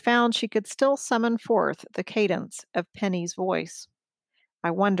 she found she could still summon forth the cadence of Penny's voice. I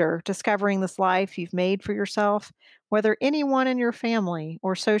wonder, discovering this life you've made for yourself, whether anyone in your family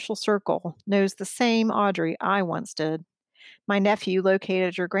or social circle knows the same Audrey I once did. My nephew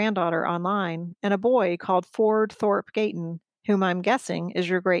located your granddaughter online, and a boy called Ford Thorpe Gayton, whom I'm guessing is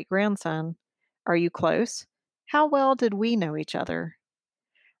your great-grandson. Are you close? How well did we know each other?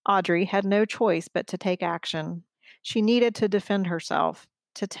 Audrey had no choice but to take action. She needed to defend herself,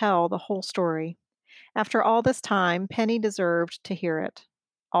 to tell the whole story. After all this time, Penny deserved to hear it.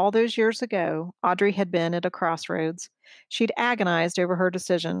 All those years ago, Audrey had been at a crossroads. She'd agonized over her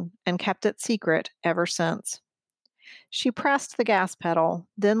decision and kept it secret ever since. She pressed the gas pedal,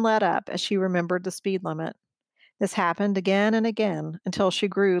 then let up as she remembered the speed limit. This happened again and again until she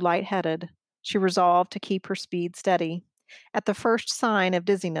grew lightheaded. She resolved to keep her speed steady. At the first sign of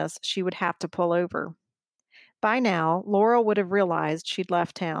dizziness, she would have to pull over. By now, Laurel would have realized she'd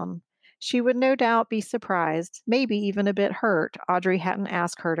left town. She would no doubt be surprised, maybe even a bit hurt, Audrey hadn't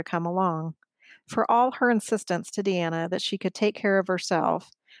asked her to come along. For all her insistence to Deanna that she could take care of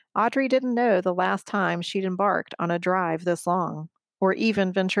herself, Audrey didn't know the last time she'd embarked on a drive this long, or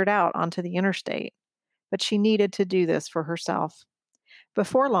even ventured out onto the interstate. But she needed to do this for herself.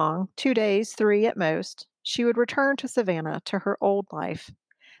 Before long, 2 days, 3 at most, she would return to Savannah, to her old life.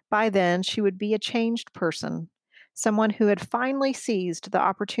 By then, she would be a changed person, someone who had finally seized the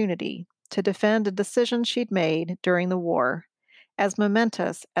opportunity to defend a decision she'd made during the war, as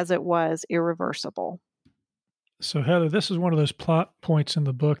momentous as it was irreversible. So, Heather, this is one of those plot points in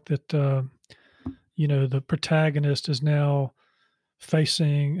the book that, the protagonist is now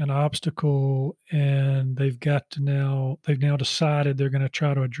facing an obstacle, and they've now decided they're going to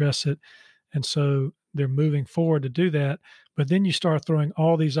try to address it. And so they're moving forward to do that. But then you start throwing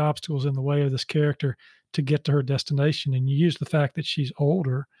all these obstacles in the way of this character to get to her destination. And you use the fact that she's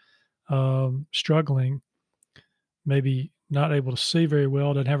older, struggling, maybe not able to see very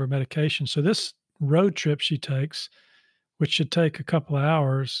well, doesn't have her medication. So this road trip she takes, which should take a couple of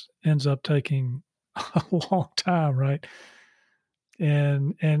hours, ends up taking a long time, right?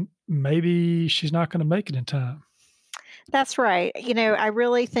 And maybe she's not going to make it in time. That's right. I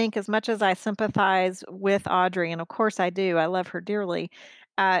really think, as much as I sympathize with Audrey, and of course I do, I love her dearly,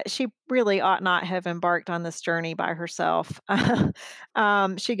 she really ought not have embarked on this journey by herself.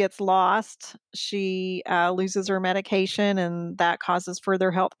 She gets lost. She loses her medication, and that causes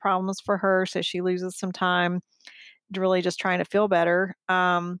further health problems for her. So she loses some time really just trying to feel better.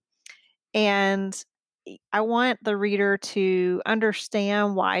 And I want the reader to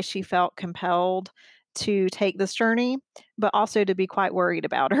understand why she felt compelled to take this journey, but also to be quite worried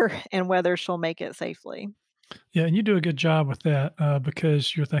about her and whether she'll make it safely. Yeah, and you do a good job with that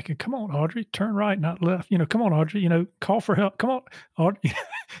because you're thinking, come on, Audrey, turn right, not left. Come on, Audrey, call for help. Come on, Audrey,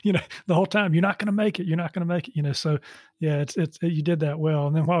 the whole time, you're not going to make it. You're not going to make it. So yeah, it's you did that well.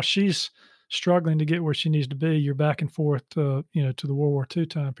 And then while she's struggling to get where she needs to be, you're back and forth to the World War II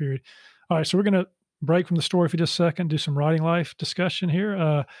time period. All right, so we're going to break from the story for just a second, do some writing life discussion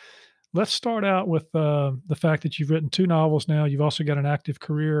here. Let's start out with the fact that you've written 2 novels now. You've also got an active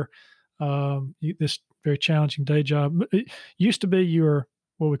career, this very challenging day job. It used to be you were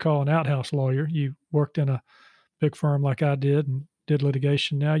what we call an outhouse lawyer. You worked in a big firm like I did and did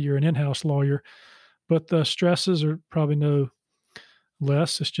litigation. Now you're an in-house lawyer, but the stresses are probably no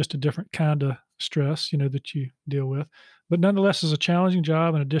less. It's just a different kind of stress, that you deal with. But nonetheless, it's a challenging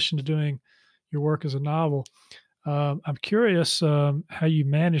job in addition to doing your work as a novel. I'm curious how you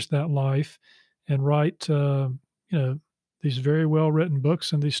manage that life and write, these very well-written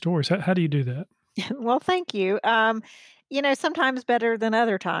books and these stories. How do you do that? Well, thank you. Sometimes better than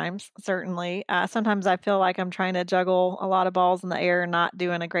other times, certainly. Sometimes I feel like I'm trying to juggle a lot of balls in the air and not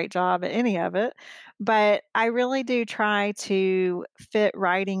doing a great job at any of it. But I really do try to fit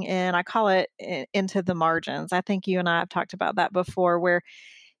writing in. I call it into the margins. I think you and I have talked about that before, where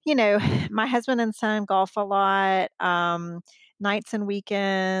my husband and son golf a lot, nights and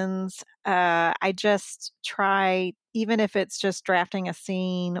weekends. I just try, even if it's just drafting a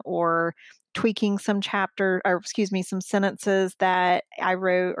scene or tweaking some sentences that I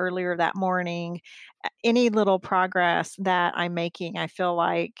wrote earlier that morning. Any little progress that I'm making, I feel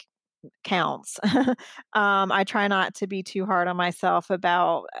like counts. I try not to be too hard on myself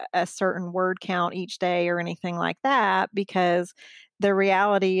about a certain word count each day or anything like that, because the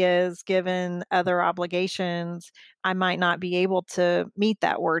reality is, given other obligations, I might not be able to meet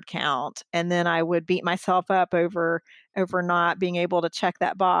that word count. And then I would beat myself up over not being able to check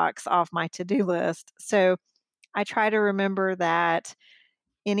that box off my to-do list. So I try to remember that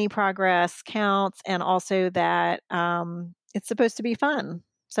any progress counts, and also that it's supposed to be fun.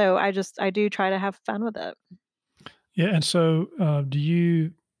 So I do try to have fun with it. Yeah, and so do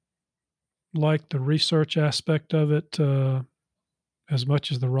you like the research aspect of it as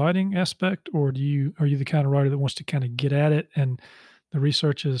much as the writing aspect, or are you the kind of writer that wants to kind of get at it and the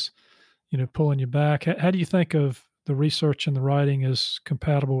research is, pulling you back? How do you think of the research and the writing as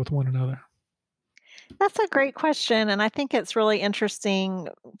compatible with one another? That's a great question. And I think it's really interesting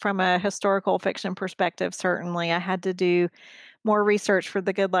from a historical fiction perspective. Certainly, I had to do more research for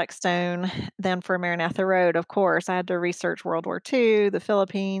The Good Luck Stone than for Maranatha Road, of course. I had to research World War II, the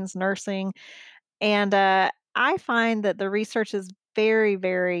Philippines, nursing. And I find that the research is very,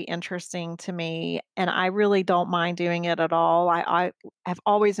 very interesting to me. And I really don't mind doing it at all. I have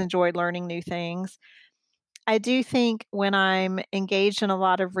always enjoyed learning new things. I do think when I'm engaged in a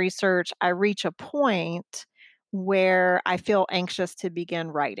lot of research, I reach a point where I feel anxious to begin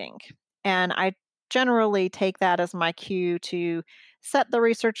writing. And I generally take that as my cue to set the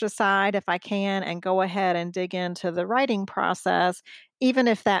research aside if I can and go ahead and dig into the writing process, even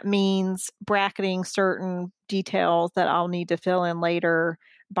if that means bracketing certain details that I'll need to fill in later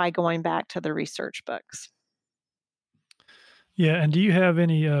by going back to the research books. Yeah, and do you have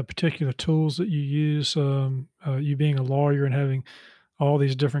any particular tools that you use? You being a lawyer and having all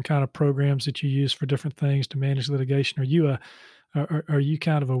these different kind of programs that you use for different things to manage litigation. Are you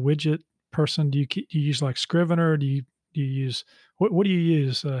kind of a widget person? Do you use like Scrivener? Do you use what do you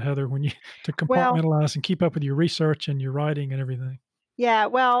use, Heather, when you to Well, compartmentalize and keep up with your research and your writing and everything? yeah,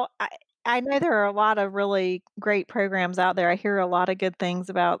 well, I know there are a lot of really great programs out there. I hear a lot of good things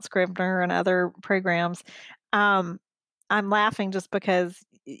about Scrivener and other programs. Um, I'm laughing just because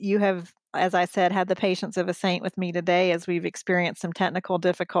you have, as I said, had the patience of a saint with me today as we've experienced some technical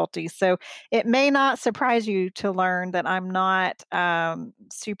difficulties. So it may not surprise you to learn that I'm not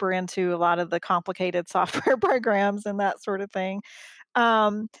super into a lot of the complicated software programs and that sort of thing.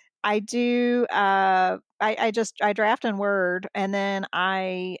 Um, I do. I draft in Word, and then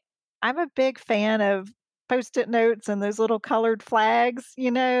I'm a big fan of Post-it notes and those little colored flags,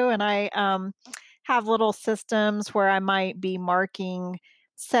 and I have little systems where I might be marking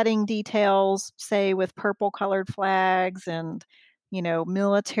setting details, say with purple colored flags, and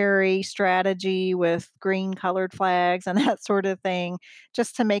military strategy with green colored flags and that sort of thing,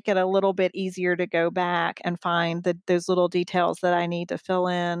 just to make it a little bit easier to go back and find those little details that I need to fill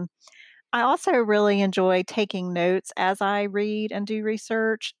in. I also really enjoy taking notes as I read and do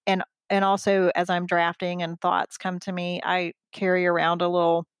research, and also as I'm drafting and thoughts come to me, I carry around a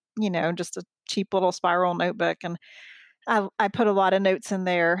little, just a cheap little spiral notebook, and I put a lot of notes in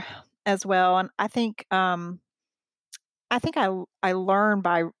there as well. And I learn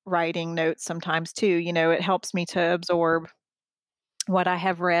by writing notes sometimes too. It helps me to absorb what I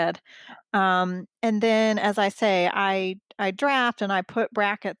have read. And then, as I say, I draft and I put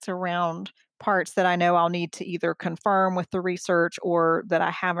brackets around parts that I know I'll need to either confirm with the research or that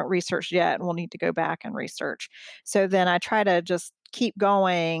I haven't researched yet and will need to go back and research. So then I try to just keep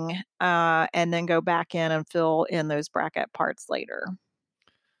going and then go back in and fill in those bracket parts later.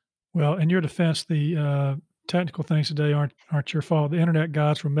 Well, in your defense, the technical things today aren't your fault. The internet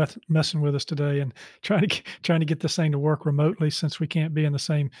gods were messing with us today and trying to get this thing to work remotely since we can't be in the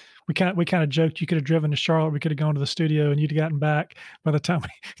same. We kind of joked you could have driven to Charlotte, we could have gone to the studio, and you'd have gotten back by the time we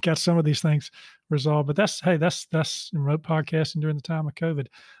got some of these things resolved. But that's remote podcasting during the time of COVID.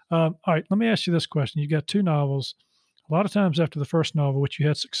 All right, let me ask you this question: you got two novels. A lot of times after the first novel, which you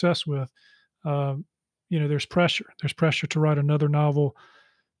had success with, there's pressure. There's pressure to write another novel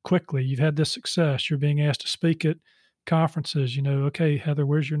quickly. You've had this success. You're being asked to speak at conferences. Okay, Heather,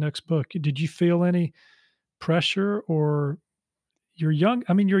 where's your next book? Did you feel any pressure, or you're young?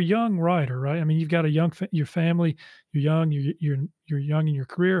 I mean, you're a young writer, right? I mean, you've got your family. You're young. You're young in your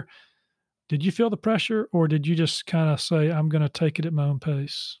career. Did you feel the pressure, or did you just kind of say, "I'm going to take it at my own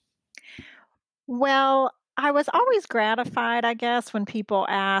pace"? Well, I was always gratified, I guess, when people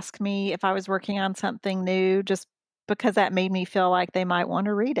ask me if I was working on something new, just because that made me feel like they might want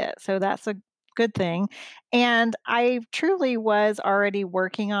to read it. So that's a good thing. And I truly was already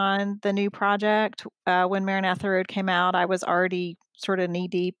working on the new project. When Maranatha Road came out, I was already sort of knee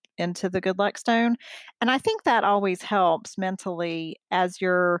deep into the Good Luck Stone. And I think that always helps mentally as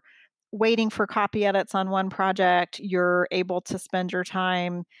you're waiting for copy edits on one project, you're able to spend your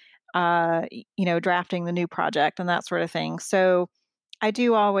time drafting the new project and that sort of thing. So I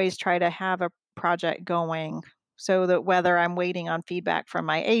do always try to have a project going so that whether I'm waiting on feedback from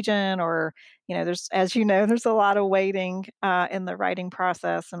my agent or, there's a lot of waiting in the writing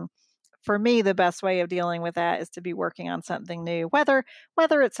process. And for me, the best way of dealing with that is to be working on something new, whether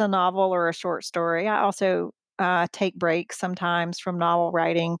it's a novel or a short story. I also take breaks sometimes from novel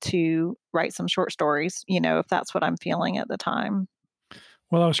writing to write some short stories, if that's what I'm feeling at the time.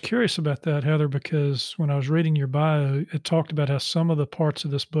 Well, I was curious about that, Heather, because when I was reading your bio, it talked about how some of the parts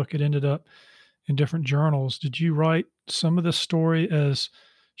of this book had ended up in different journals. Did you write some of this story as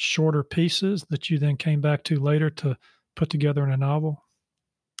shorter pieces that you then came back to later to put together in a novel?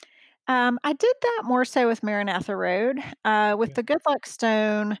 I did that more so with Maranatha Road. With the Good Luck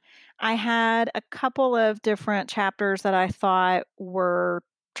Stone, I had a couple of different chapters that I thought were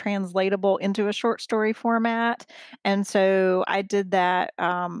translatable into a short story format. And so I did that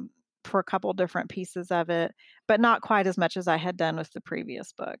for a couple different pieces of it, but not quite as much as I had done with the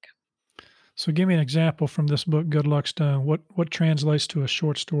previous book. So give me an example from this book, Good Luck Stone. What translates to a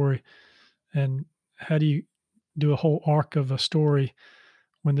short story, and how do you do a whole arc of a story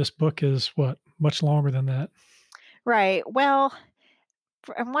when this book is much longer than that? Right. Well,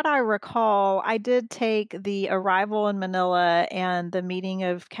 from what I recall, I did take the arrival in Manila and the meeting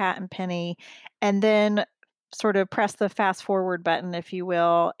of Kat and Penny, and then sort of pressed the fast forward button, if you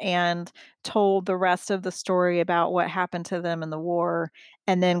will, and told the rest of the story about what happened to them in the war,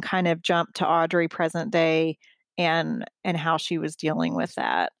 and then kind of jumped to Audrey present day and how she was dealing with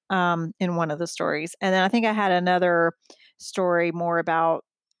that in one of the stories. And then I think I had another story more about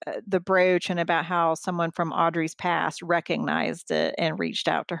the brooch and about how someone from Audrey's past recognized it and reached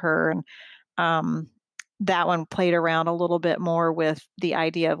out to her. And that one played around a little bit more with the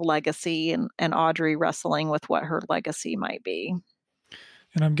idea of legacy and Audrey wrestling with what her legacy might be.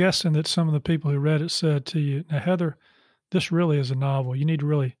 And I'm guessing that some of the people who read it said to you, "Now, Heather, this really is a novel. You need to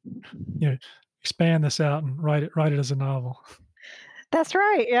really, expand this out and write it as a novel." That's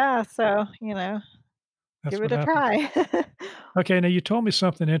right. Yeah. So, That's give what it a happened. try. Okay, now you told me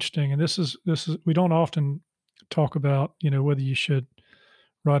something interesting, and this is we don't often talk about, whether you should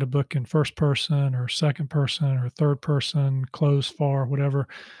write a book in first person or second person or third person, close, far, whatever.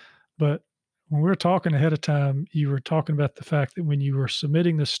 But when we were talking ahead of time, you were talking about the fact that when you were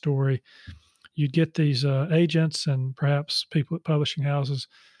submitting this story, you'd get these agents and perhaps people at publishing houses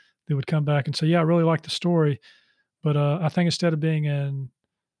that would come back and say, "Yeah, I really like the story, but I think instead of being in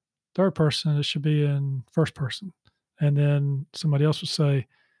third person, it should be in first person." And then somebody else would say,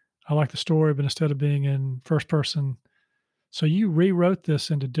 "I like the story, but instead of being in first person." So you rewrote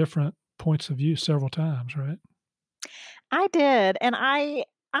this into different points of view several times, right? I did. And I'm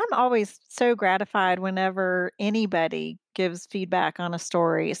always so gratified whenever anybody gives feedback on a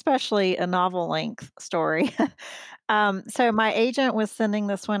story, especially a novel length story. So my agent was sending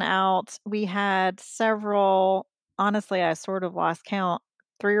this one out. We had several, honestly, I sort of lost count,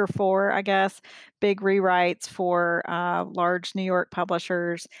 3 or 4, I guess, big rewrites for large New York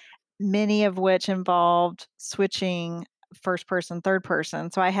publishers, many of which involved switching first person, third person.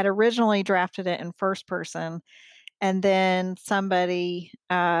 So I had originally drafted it in first person, and then somebody,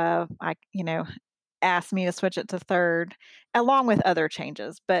 asked me to switch it to third, along with other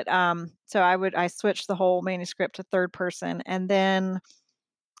changes. But so I switched the whole manuscript to third person, and then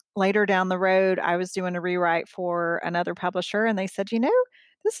later down the road, I was doing a rewrite for another publisher, and they said,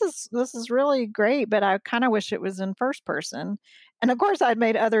 this is really great, but I kind of wish it was in first person. And of course, I'd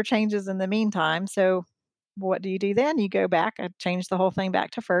made other changes in the meantime. So what do you do then? You go back. I changed the whole thing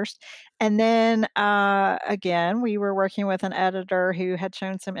back to first. And then again, we were working with an editor who had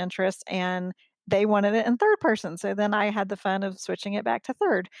shown some interest and they wanted it in third person. So then I had the fun of switching it back to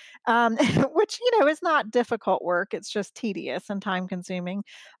third, which, is not difficult work. It's just tedious and time consuming.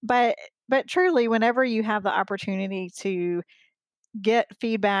 But truly, whenever you have the opportunity to get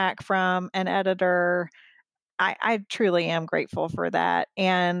feedback from an editor, I truly am grateful for that.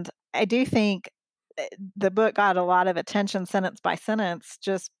 And I do think the book got a lot of attention sentence by sentence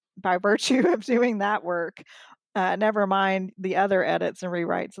just by virtue of doing that work. Never mind the other edits and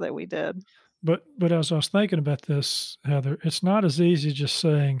rewrites that we did. But as I was thinking about this, Heather, it's not as easy just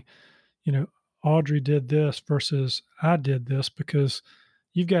saying, Audrey did this versus I did this, because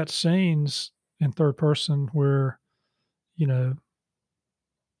you've got scenes in third person where, you've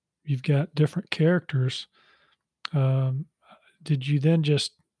got different characters. Did you then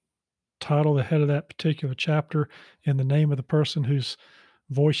just title the head of that particular chapter and the name of the person whose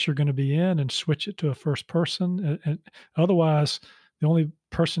voice you're going to be in and switch it to a first person? And otherwise, the only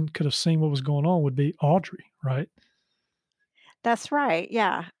person could have seen what was going on would be Audrey, right? That's right.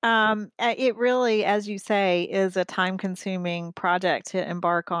 Yeah. It really, as you say, is a time-consuming project to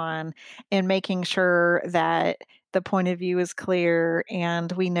embark on in making sure that the point of view is clear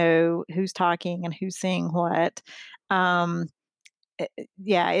and we know who's talking and who's saying what.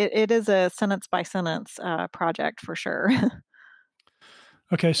 It is a sentence by sentence project for sure.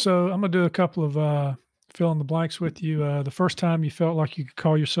 Okay, so I'm going to do a couple of fill in the blanks with you. The first time you felt like you could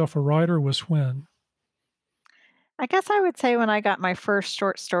call yourself a writer was when? I guess I would say when I got my first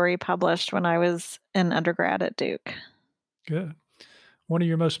short story published when I was in undergrad at Duke. Good. One of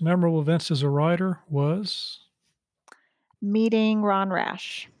your most memorable events as a writer was? Meeting Ron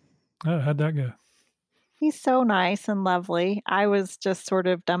Rash. Oh, how'd that go? He's so nice and lovely. I was just sort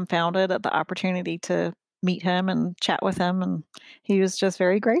of dumbfounded at the opportunity to meet him and chat with him, and he was just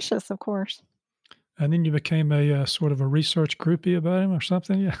very gracious, of course. And then you became a sort of a research groupie about him or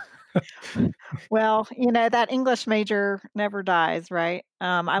something? Yeah. Well, that English major never dies, right?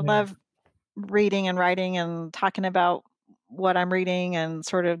 I love reading and writing and talking about what I'm reading and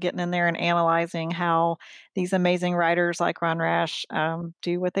sort of getting in there and analyzing how these amazing writers like Ron Rash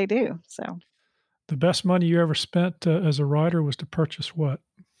do what they do. So, the best money you ever spent as a writer was to purchase what?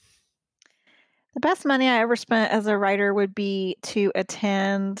 The best money I ever spent as a writer would be to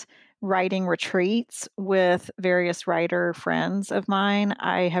attend writing retreats with various writer friends of mine.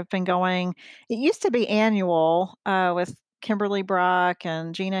 I have been going, it used to be annual with Kimberly Brock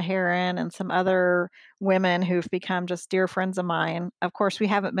and Gina Herron and some other women who've become just dear friends of mine. Of course, we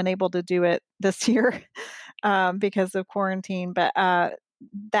haven't been able to do it this year because of quarantine, but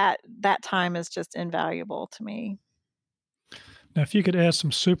that time is just invaluable to me. Now, if you could add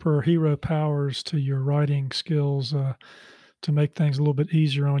some superhero powers to your writing skills to make things a little bit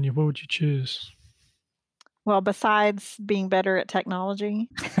easier on you, what would you choose? Well, besides being better at technology.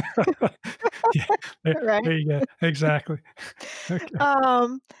 Yeah, right? There you go. Exactly. Okay.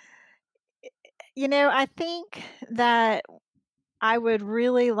 I think that I would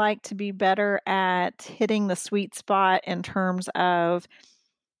really like to be better at hitting the sweet spot in terms of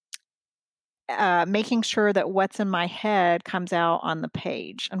making sure that what's in my head comes out on the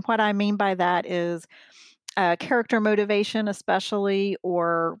page. And what I mean by that is character motivation, especially,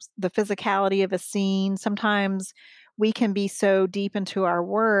 or the physicality of a scene. Sometimes we can be so deep into our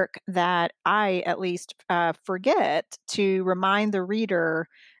work that I, at least, forget to remind the reader,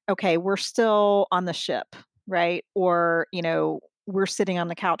 okay, we're still on the ship, right? Or, we're sitting on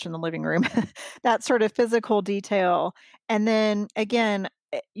the couch in the living room, that sort of physical detail. And then again,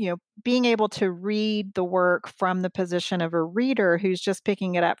 being able to read the work from the position of a reader who's just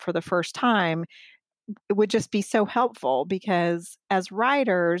picking it up for the first time, it would just be so helpful because as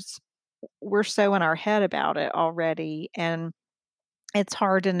writers, we're so in our head about it already. And it's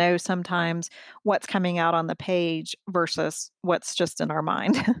hard to know sometimes what's coming out on the page versus what's just in our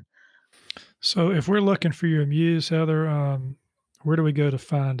mind. So if we're looking for your muse, Heather, where do we go to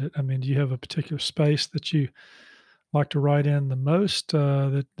find it? I mean, do you have a particular space that you like to write in the most,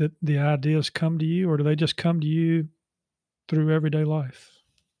 that the ideas come to you, or do they just come to you through everyday life?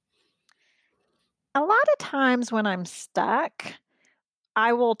 A lot of times when I'm stuck,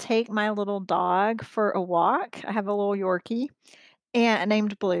 I will take my little dog for a walk. I have a little Yorkie and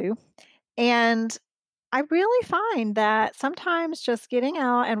named Blue. And I really find that sometimes just getting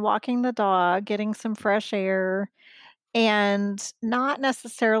out and walking the dog, getting some fresh air, and not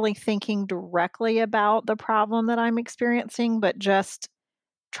necessarily thinking directly about the problem that I'm experiencing, but just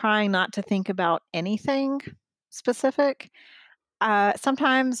trying not to think about anything specific.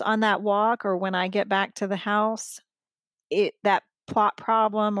 Sometimes on that walk or when I get back to the house, that plot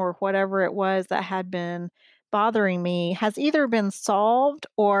problem or whatever it was that had been bothering me has either been solved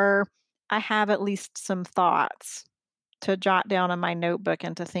or I have at least some thoughts to jot down in my notebook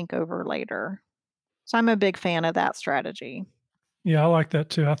and to think over later. So I'm a big fan of that strategy. Yeah, I like that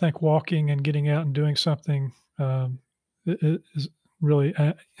too. I think walking and getting out and doing something is really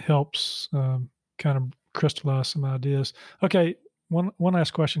helps kind of crystallize some ideas. Okay, one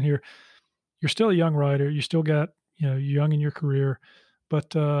last question here. You're still a young writer. You still got, you're young in your career,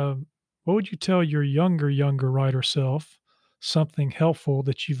 but what would you tell your younger writer self? Something helpful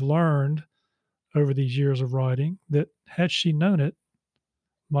that you've learned over these years of writing that, had she known it,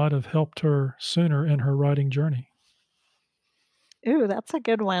 might have helped her sooner in her writing journey. Ooh, that's a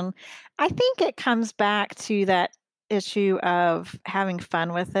good one. I think it comes back to that issue of having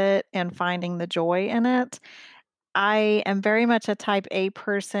fun with it and finding the joy in it. I am very much a type A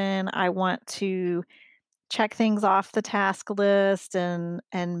person. I want to check things off the task list and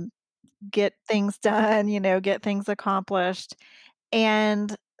get things done, get things accomplished.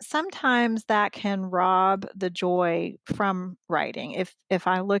 And sometimes that can rob the joy from writing. If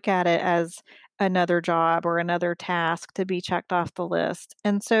I look at it as another job or another task to be checked off the list.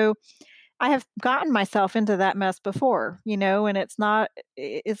 And so I have gotten myself into that mess before, and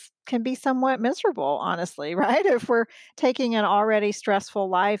it can be somewhat miserable, honestly, right? If we're taking an already stressful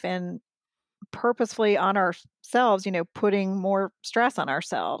life and purposefully on ourselves, putting more stress on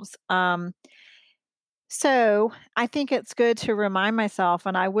ourselves. So I think it's good to remind myself,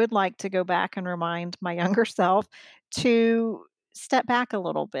 and I would like to go back and remind my younger self to step back a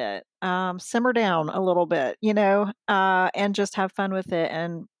little bit, simmer down a little bit, and just have fun with it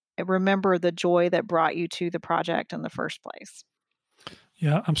and remember the joy that brought you to the project in the first place.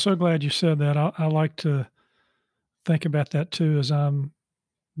 Yeah, I'm so glad you said that. I like to think about that too as I'm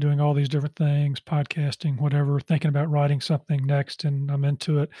doing all these different things, podcasting, whatever, thinking about writing something next, and I'm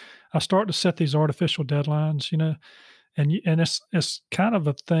into it. I start to set these artificial deadlines, and it's kind of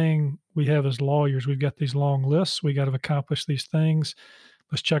a thing we have as lawyers. We've got these long lists. We got to accomplish these things.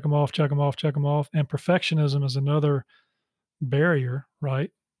 Let's check them off, check them off, check them off. And perfectionism is another barrier,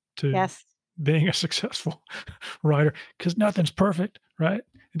 right, to Yes. being a successful writer, because nothing's perfect, right?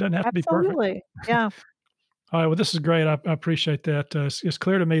 It doesn't have to be perfect. Absolutely. Yeah. All right. Well, this is great. I appreciate that. It's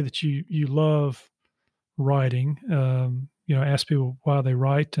clear to me that you love writing. Ask people why they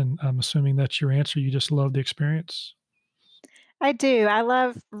write, and I'm assuming that's your answer. You just love the experience. I do. I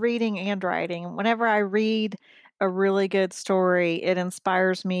love reading and writing. Whenever I read a really good story, it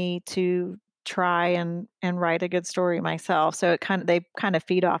inspires me to try and write a good story myself. So they kind of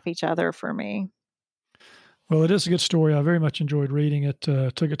feed off each other for me. Well, it is a good story. I very much enjoyed reading it.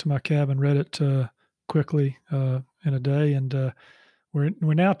 Took it to my cabin, read it quickly in a day, and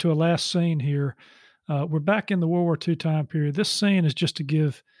we're now to a last scene here. We're back in the World War II time period. This scene is just to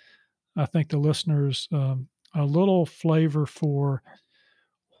give, I think, the listeners a little flavor for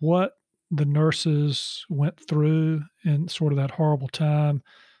what the nurses went through in sort of that horrible time.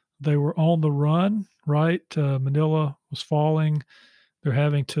 They were on the run, right? Manila was falling. They're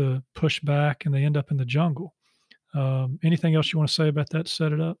having to push back, and they end up in the jungle. Anything else you want to say about that to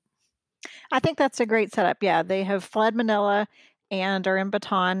set it up? I think that's a great setup. Yeah, they have fled Manila and are in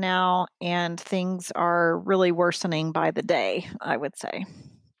Bataan now, and things are really worsening by the day, I would say.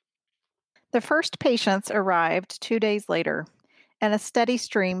 The first patients arrived 2 days later, and a steady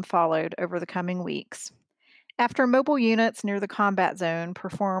stream followed over the coming weeks. After mobile units near the combat zone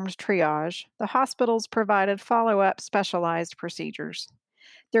performed triage, the hospitals provided follow-up specialized procedures.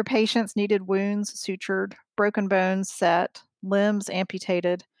 Their patients needed wounds sutured, broken bones set, limbs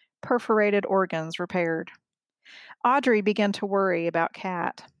amputated, perforated organs repaired. Audrey began to worry about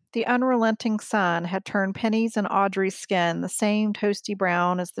Kat. The unrelenting sun had turned Penny's and Audrey's skin the same toasty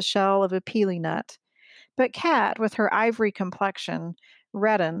brown as the shell of a peely nut. But Kat, with her ivory complexion,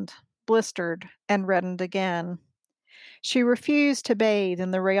 reddened, blistered, and reddened again. She refused to bathe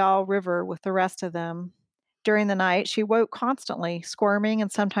in the Real River with the rest of them. During the night, she woke constantly, squirming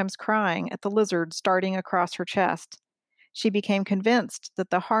and sometimes crying at the lizards darting across her chest. She became convinced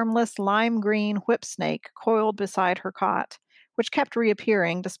that the harmless lime green whip snake coiled beside her cot, which kept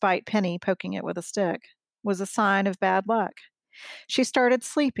reappearing despite Penny poking it with a stick, was a sign of bad luck. She started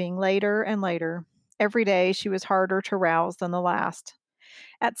sleeping later and later. Every day she was harder to rouse than the last.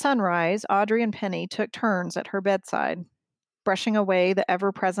 At sunrise, Audrey and Penny took turns at her bedside. Brushing away the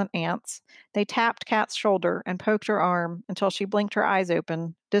ever-present ants, they tapped Kat's shoulder and poked her arm until she blinked her eyes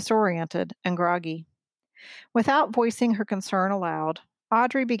open, disoriented and groggy. Without voicing her concern aloud,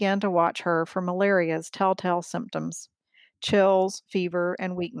 Audrey began to watch her for malaria's telltale symptoms: chills, fever,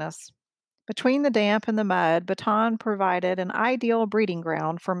 and weakness. Between the damp and the mud, Baton provided an ideal breeding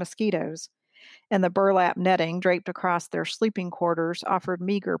ground for mosquitoes, and the burlap netting draped across their sleeping quarters offered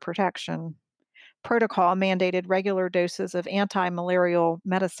meager protection. Protocol mandated regular doses of anti-malarial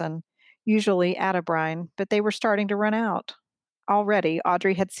medicine, usually atabrine, but they were starting to run out. Already,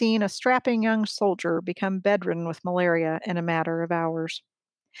 Audrey had seen a strapping young soldier become bedridden with malaria in a matter of hours.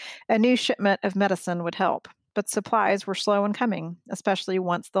 A new shipment of medicine would help, but supplies were slow in coming, especially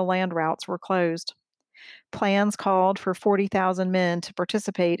once the land routes were closed. Plans called for 40,000 men to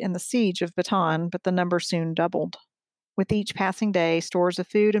participate in the siege of Bataan, but the number soon doubled. With each passing day, stores of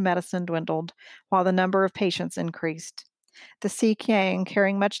food and medicine dwindled, while the number of patients increased. The Sea Kiang,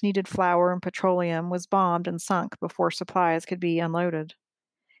 carrying much-needed flour and petroleum, was bombed and sunk before supplies could be unloaded.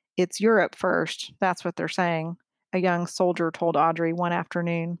 "It's Europe first, that's what they're saying," a young soldier told Audrey one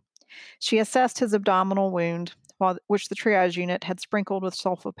afternoon. She assessed his abdominal wound, which the triage unit had sprinkled with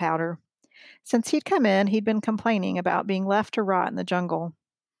sulfa powder. Since he'd come in, he'd been complaining about being left to rot in the jungle.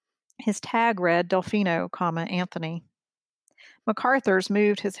 His tag read Delfino, Anthony. MacArthur's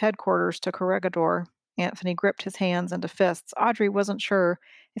moved his headquarters to Corregidor. Anthony gripped his hands into fists. Audrey wasn't sure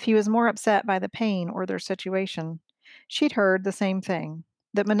if he was more upset by the pain or their situation. She'd heard the same thing,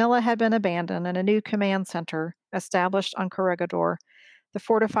 that Manila had been abandoned and a new command center established on Corregidor, the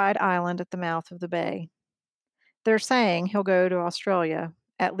fortified island at the mouth of the bay. "They're saying he'll go to Australia,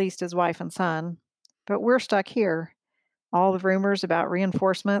 at least his wife and son. But we're stuck here. All the rumors about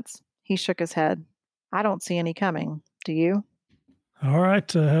reinforcements." He shook his head. "I don't see any coming. Do you?" All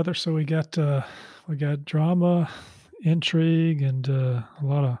right, Heather. So we got drama, intrigue, and a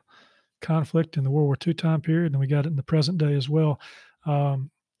lot of conflict in the World War II time period, and we got it in the present day as well.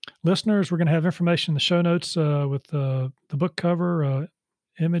 Listeners, we're going to have information in the show notes with the book cover,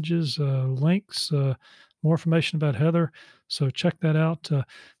 images, links, more information about Heather. So check that out.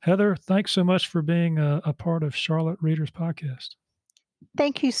 Heather, thanks so much for being a part of Charlotte Readers Podcast.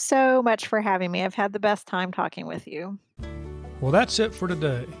 Thank you so much for having me. I've had the best time talking with you. Well, that's it for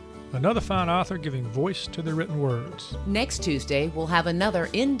today. Another fine author giving voice to their written words. Next Tuesday, we'll have another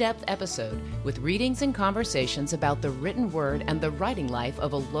in-depth episode with readings and conversations about the written word and the writing life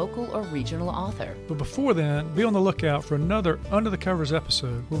of a local or regional author. But before then, be on the lookout for another Under the Covers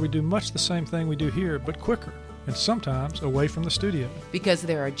episode where we do much the same thing we do here, but quicker, and sometimes away from the studio. Because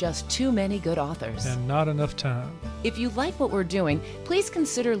there are just too many good authors. And not enough time. If you like what we're doing, please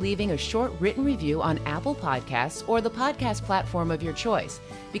consider leaving a short written review on Apple Podcasts or the podcast platform of your choice.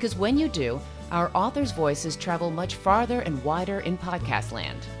 Because when you do, our authors' voices travel much farther and wider in podcast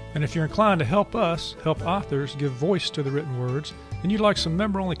land. And if you're inclined to help us help authors give voice to the written words, and you'd like some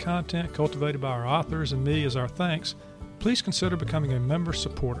member-only content cultivated by our authors and me as our thanks, please consider becoming a member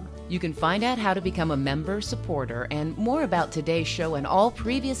supporter. You can find out how to become a member supporter and more about today's show and all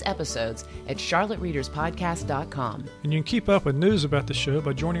previous episodes at charlottereaderspodcast.com. And you can keep up with news about the show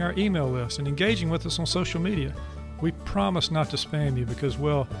by joining our email list and engaging with us on social media. We promise not to spam you because,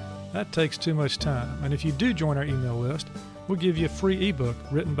 well, that takes too much time. And if you do join our email list, we'll give you a free ebook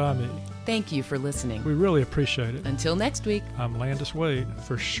written by me. Thank you for listening. We really appreciate it. Until next week, I'm Landis Wade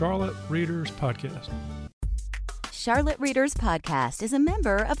for Charlotte Readers Podcast. Charlotte Readers Podcast is a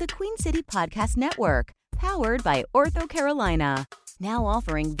member of the Queen City Podcast Network, powered by OrthoCarolina. Now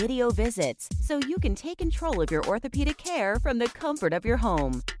offering video visits so you can take control of your orthopedic care from the comfort of your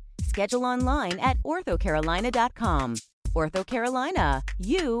home. Schedule online at orthocarolina.com. OrthoCarolina,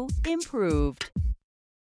 you improved.